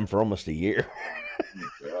battle with them for almost a year.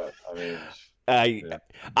 God, I mean, I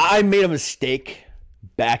I made a mistake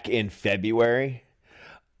back in February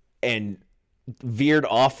and veered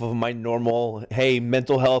off of my normal hey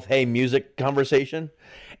mental health, hey music conversation,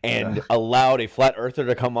 and allowed a flat earther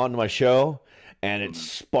to come on my show, and it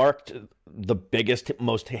sparked the biggest,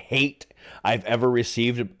 most hate I've ever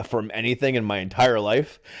received from anything in my entire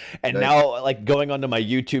life. And now, like, going onto my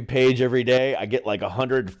YouTube page every day, I get like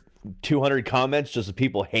 100, 200 comments just of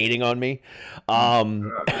people hating on me.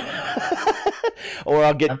 Or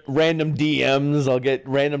I'll get random DMs. I'll get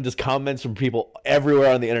random just comments from people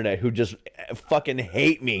everywhere on the internet who just fucking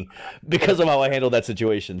hate me because of how I handled that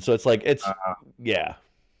situation. So it's like, yeah.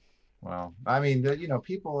 Well, I mean,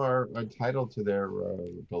 people are entitled to their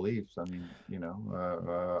beliefs. I mean,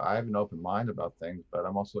 I have an open mind about things, but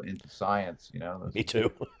I'm also into science. Me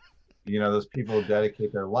too. Those people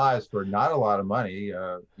dedicate their lives for not a lot of money.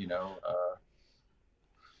 They're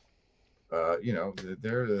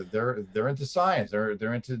into science.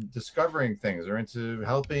 They're into discovering things. They're into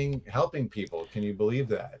helping people. Can you believe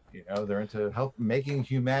that? They're into making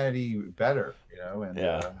humanity better. And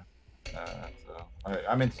yeah. So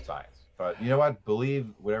I'm into science. But you know what? Believe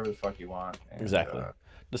whatever the fuck you want. And, exactly.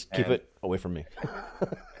 Just keep it away from me.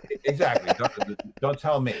 Exactly. Don't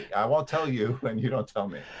tell me. I won't tell you, and you don't tell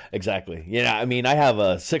me. Exactly. Yeah. I mean, I have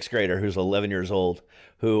a 6th grader who's 11 years old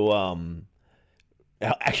who,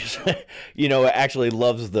 actually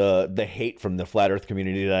loves the hate from the flat Earth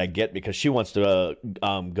community that I get, because she wants to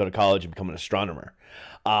go to college and become an astronomer.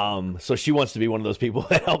 So she wants to be one of those people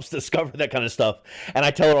that helps discover that kind of stuff. And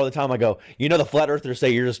I tell her all the time, I go, the flat earthers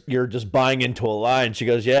say you're just buying into a lie. And she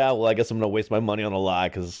goes, yeah, well, I guess I'm going to waste my money on a lie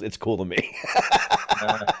because it's cool to me.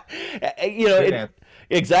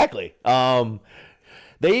 Exactly.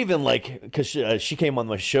 They even, like, because she came on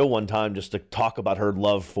my show one time just to talk about her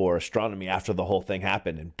love for astronomy after the whole thing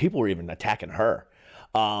happened, and people were even attacking her.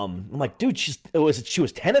 I'm like, dude, she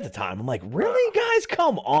was 10 at the time. I'm like, really, guys,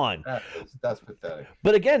 come on. That's pathetic.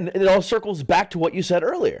 But again, it all circles back to what you said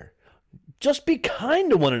earlier. Just be kind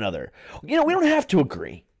to one another. We don't have to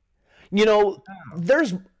agree.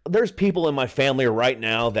 There's people in my family right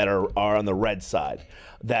now that are on the red side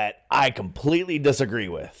that I completely disagree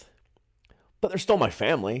with, but they're still my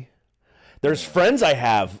family. There's friends I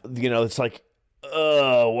have, it's like,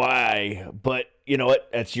 why? But you know what?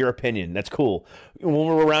 That's your opinion. That's cool. When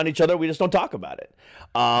we're around each other, we just don't talk about it.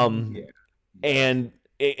 And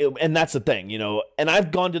that's the thing, and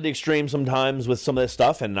I've gone to the extreme sometimes with some of this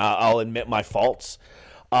stuff, and I'll admit my faults.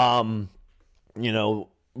 But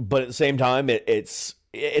at the same time, it's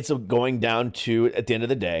going down to, at the end of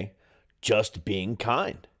the day, just being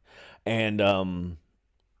kind, and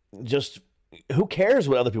just, who cares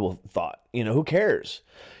what other people thought? Who cares?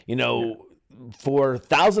 For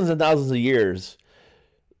thousands and thousands of years,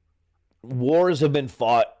 wars have been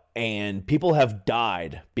fought and people have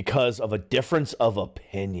died because of a difference of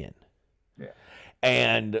opinion. Yeah.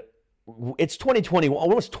 And it's 2021,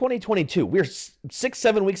 almost 2022. We're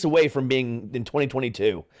 6-7 weeks away from being in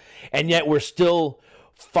 2022. And yet we're still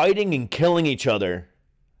fighting and killing each other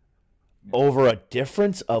over a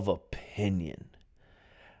difference of opinion.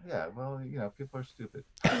 Yeah, well, people are stupid.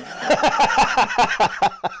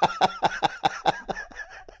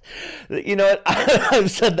 You know what?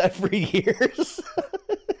 I've said that for years.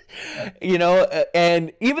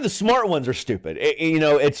 And even the smart ones are stupid.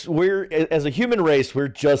 We're, as a human race, we're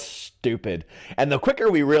just stupid. And the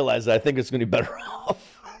quicker we realize that, I think it's going to be better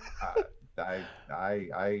off. I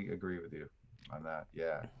agree with you on that.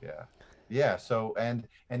 Yeah. So, and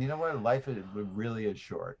you know what? Life really is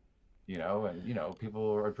short. And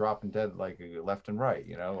people are dropping dead like left and right,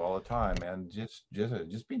 all the time. And just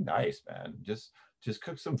be nice, man. Just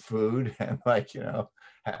cook some food and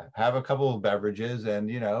have a couple of beverages, and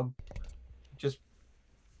just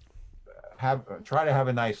try to have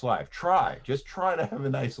a nice life. Just try to have a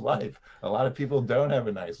nice life. A lot of people don't have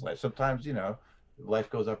a nice life. Sometimes life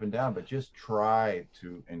goes up and down, but just try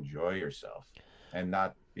to enjoy yourself and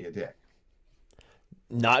not be a dick.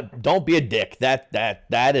 Don't be a dick.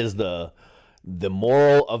 That is the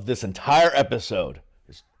moral of this entire episode.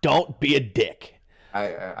 Just Don't be a dick.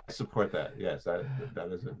 I support that. Yes, that's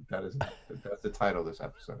the title of this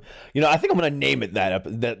episode. You know, I think I'm going to name it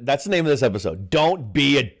that's the name of this episode. Don't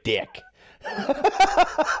be a dick. I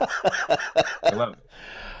love it.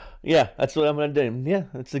 Yeah, that's what I'm going to do. Yeah,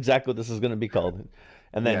 that's exactly what this is going to be called.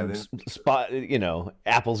 And then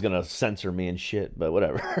Apple's going to censor me and shit, but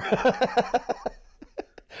whatever.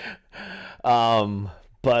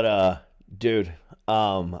 Dude,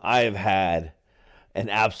 I have had an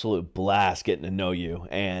absolute blast getting to know you,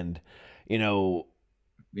 and me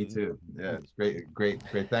too. Yeah, it's great.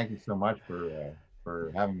 Thank you so much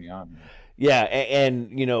for having me on. Yeah, and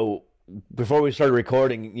before we started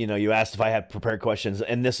recording, you asked if I had prepared questions,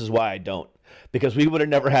 and this is why I don't, because we would have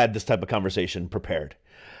never had this type of conversation prepared,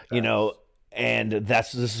 and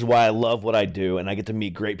this is why I love what I do, and I get to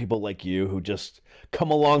meet great people like you who just come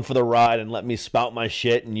along for the ride and let me spout my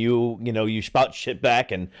shit, and you spout shit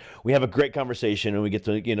back, and we have a great conversation, and we get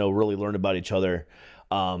to really learn about each other,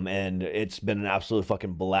 and it's been an absolute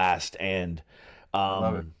fucking blast, and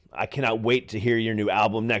I cannot wait to hear your new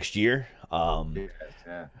album next year.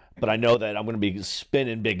 Yeah. But I know that I'm going to be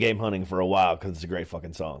spinning Big Game Hunting for a while because it's a great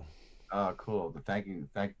fucking song. Oh, cool. Thank you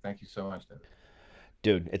so much, David.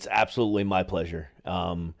 Dude, it's absolutely my pleasure.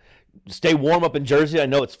 Stay warm up in Jersey. I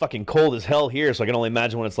know it's fucking cold as hell here, so I can only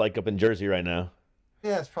imagine what it's like up in Jersey right now.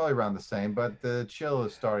 Yeah, it's probably around the same, but the chill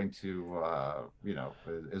is starting to,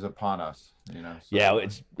 is upon us. So, yeah,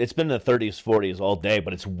 it's been in the 30s, 40s all day,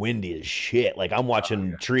 but it's windy as shit. Like I'm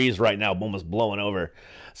watching trees right now, almost blowing over.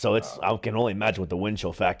 So I can only imagine what the wind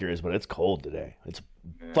chill factor is, but it's cold today. It's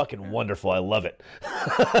fucking wonderful. I love it.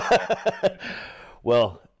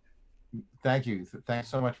 Well, thank you. Thanks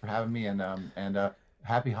so much for having me, and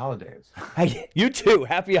happy holidays. Hey, you too.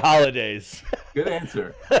 Happy holidays. Good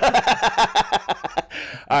answer.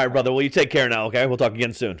 All right, brother. Well, you take care now, okay? We'll talk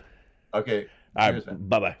again soon. Okay. All right.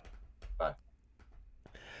 Bye-bye. Bye.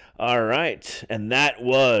 All right. And that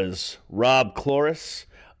was Rob Cloris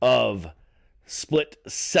of Split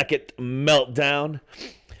Second Meltdown.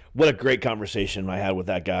 What a great conversation I had with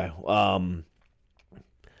that guy. And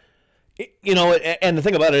the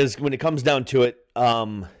thing about it is when it comes down to it,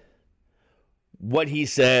 what he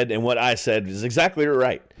said and what I said is exactly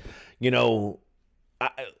right. One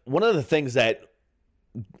of the things that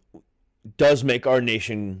does make our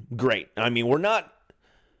nation great. I mean, we're not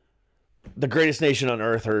the greatest nation on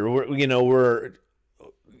earth, or we're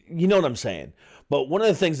what I'm saying. But one of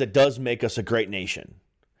the things that does make us a great nation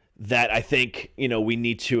that I think, we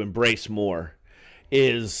need to embrace more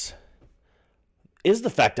is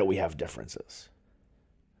the fact that we have differences.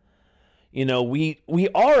 We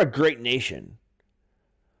are a great nation,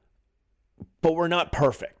 but we're not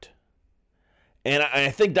perfect. And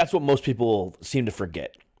I think that's what most people seem to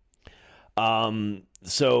forget. I've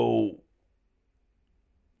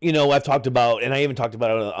talked about, and I even talked about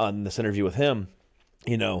it on this interview with him,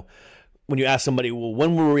 when you ask somebody, well,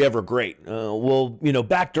 when were we ever great?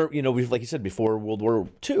 Back during, like you said, before World War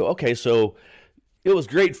II. Okay, so it was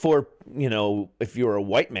great for, if you were a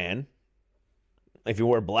white man. If you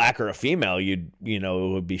were black or a female, it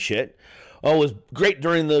would be shit. Oh, it was great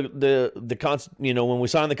during when we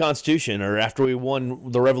signed the Constitution or after we won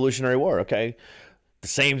the Revolutionary War. Okay, the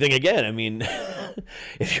same thing again. I mean,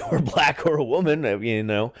 if you were black or a woman,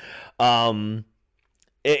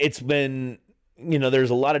 it's been, there's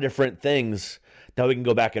a lot of different things that we can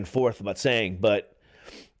go back and forth about saying, but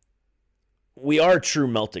we are a true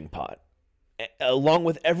melting pot, along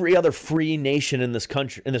with every other free nation in this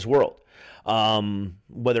country, in this world.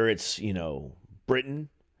 Whether it's, Britain,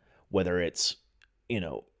 whether it's,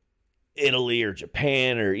 Italy or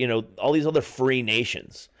Japan or, all these other free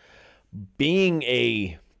nations, being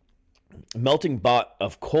a melting pot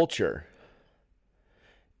of culture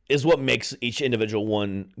is what makes each individual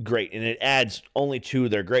one great. And it adds only to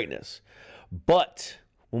their greatness. But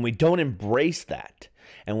when we don't embrace that,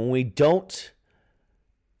 and when we don't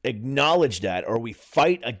acknowledge that, or we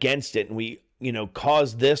fight against it, and we,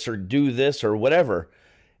 cause this or do this or whatever,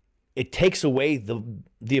 it takes away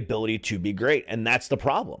the ability to be great. And that's the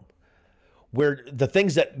problem. Where the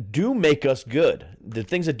things that do make us good, the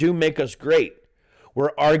things that do make us great,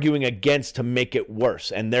 we're arguing against to make it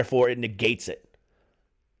worse, and therefore it negates it.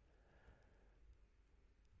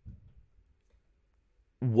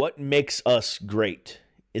 What makes us great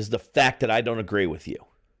is the fact that I don't agree with you.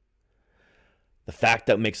 The fact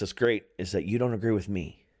that makes us great is that you don't agree with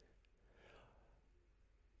me.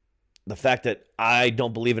 The fact that I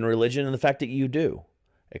don't believe in religion and the fact that you do,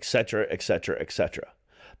 etc., etc., etc.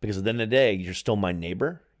 Because at the end of the day, you're still my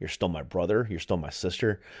neighbor, you're still my brother, you're still my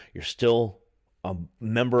sister, you're still a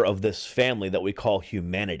member of this family that we call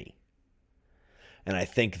humanity. And I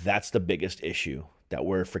think that's the biggest issue that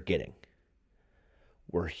we're forgetting.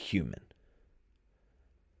 We're human.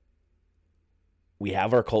 We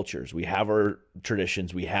have our cultures. We have our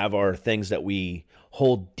traditions. We have our things that we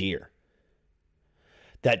hold dear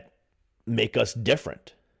that make us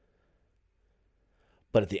different.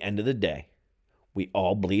 But at the end of the day, we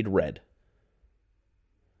all bleed red.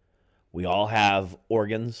 We all have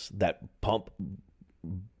organs that pump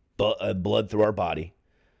blood through our body,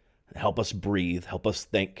 help us breathe, help us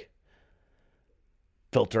think,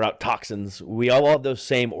 filter out toxins. We all have those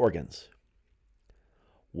same organs.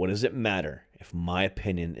 What does it matter if my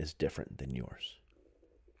opinion is different than yours?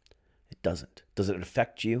 It doesn't. Does it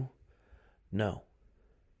affect you? No.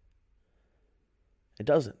 It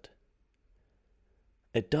doesn't.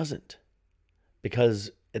 It doesn't.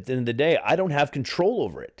 Because at the end of the day, I don't have control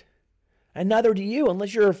over it. And neither do you,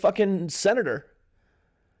 unless you're a fucking senator.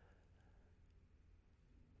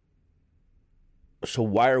 So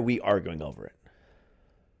why are we arguing over it?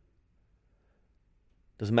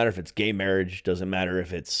 Doesn't matter if it's gay marriage. Doesn't matter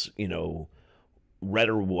if it's, red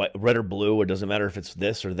or white, red or blue. Or doesn't matter if it's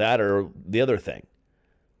this or that or the other thing.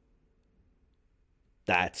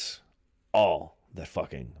 That's all that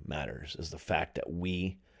fucking matters, is the fact that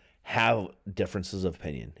we have differences of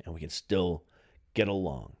opinion and we can still get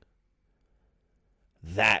along.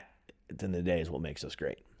 That, at the end of the day, is what makes us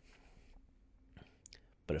great.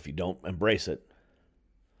 But if you don't embrace it,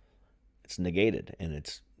 it's negated and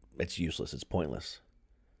it's useless. It's pointless.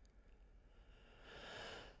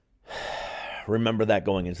 Remember that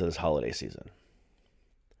going into this holiday season.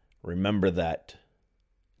 Remember that.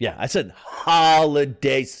 Yeah, I said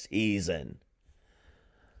holiday season.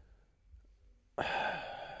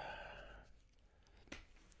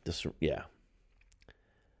 Yeah.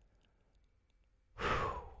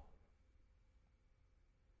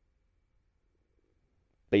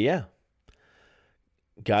 But yeah,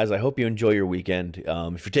 guys, I hope you enjoy your weekend. If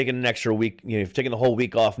you're taking an extra week, if you're taking the whole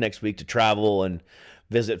week off next week to travel and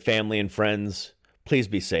visit family and friends, please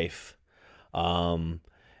be safe. And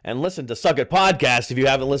listen to Suck It Podcast if you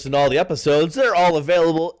haven't listened to all the episodes. They're all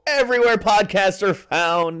available everywhere podcasts are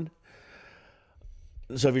found.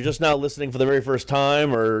 So if you're just now listening for the very first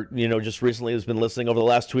time, or just recently has been listening over the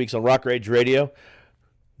last 2 weeks on Rock Rage Radio,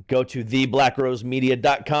 go to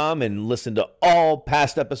theblackrosemedia.com and listen to all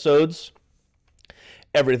past episodes.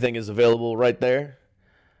 Everything is available right there.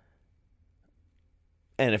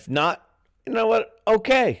 And if not, you know what?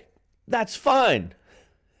 Okay, that's fine.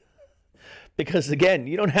 Because again,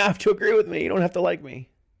 you don't have to agree with me. You don't have to like me.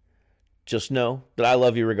 Just know that I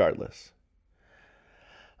love you regardless.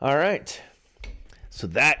 All right. So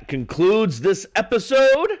that concludes this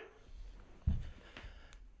episode.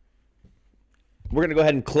 We're going to go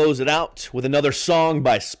ahead and close it out with another song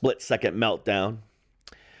by Split Second Meltdown.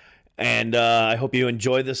 And I hope you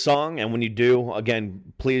enjoy this song. And when you do,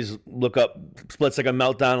 again, please look up Split Second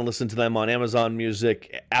Meltdown and listen to them on Amazon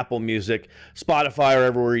Music, Apple Music, Spotify, or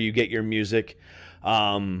everywhere you get your music.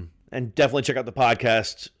 And definitely check out the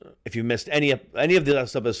podcast. If you missed any of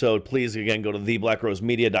this episode, please, again, go to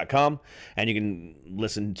theblackrosemedia.com and you can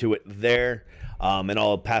listen to it there, and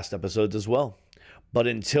all past episodes as well. But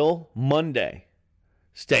until Monday,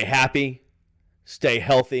 stay happy, stay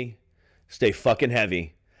healthy, stay fucking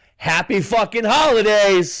heavy. Happy fucking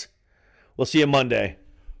holidays! We'll see you Monday.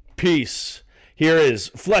 Peace. Here is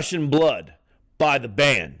Flesh and Blood by the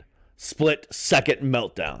band Split Second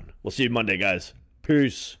Meltdown. We'll see you Monday, guys.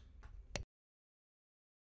 Peace.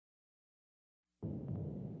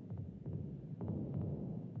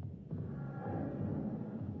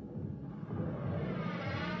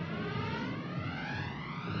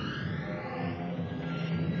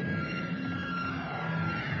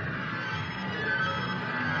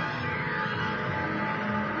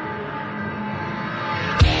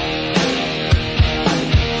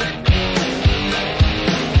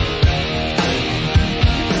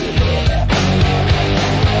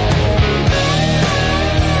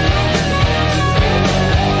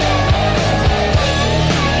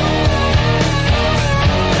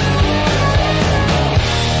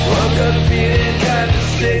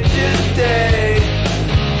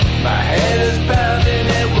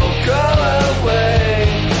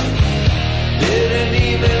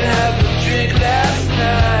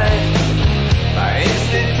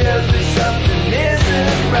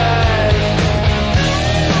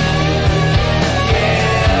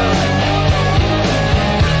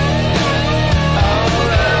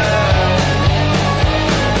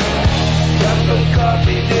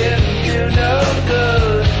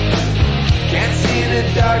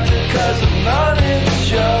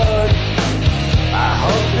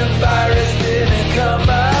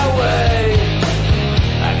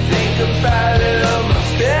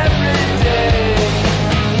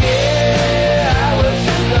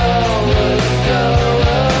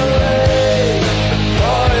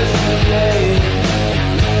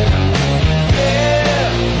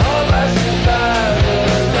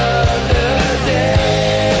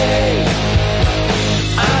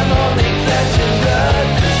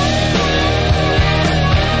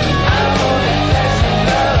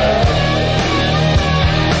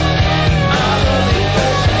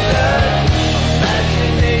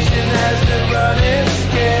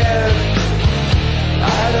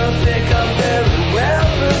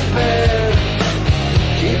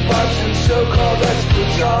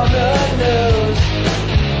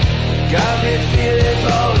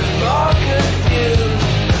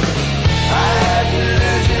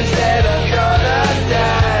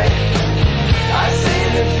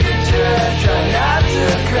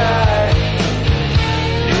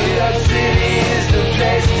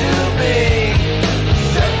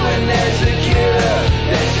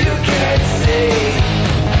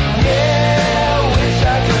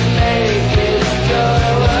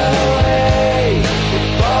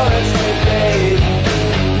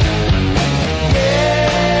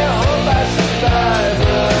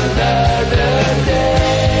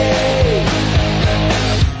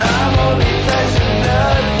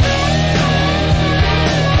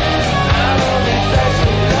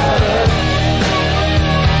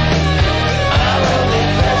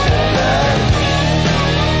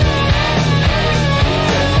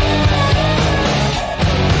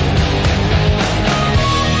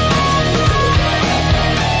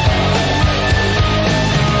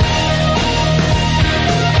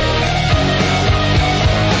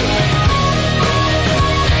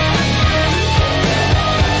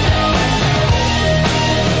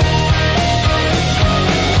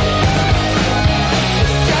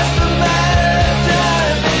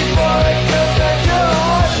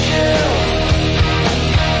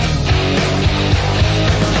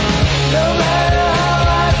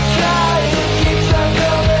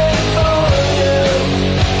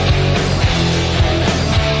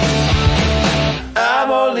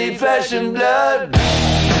 flesh and blood.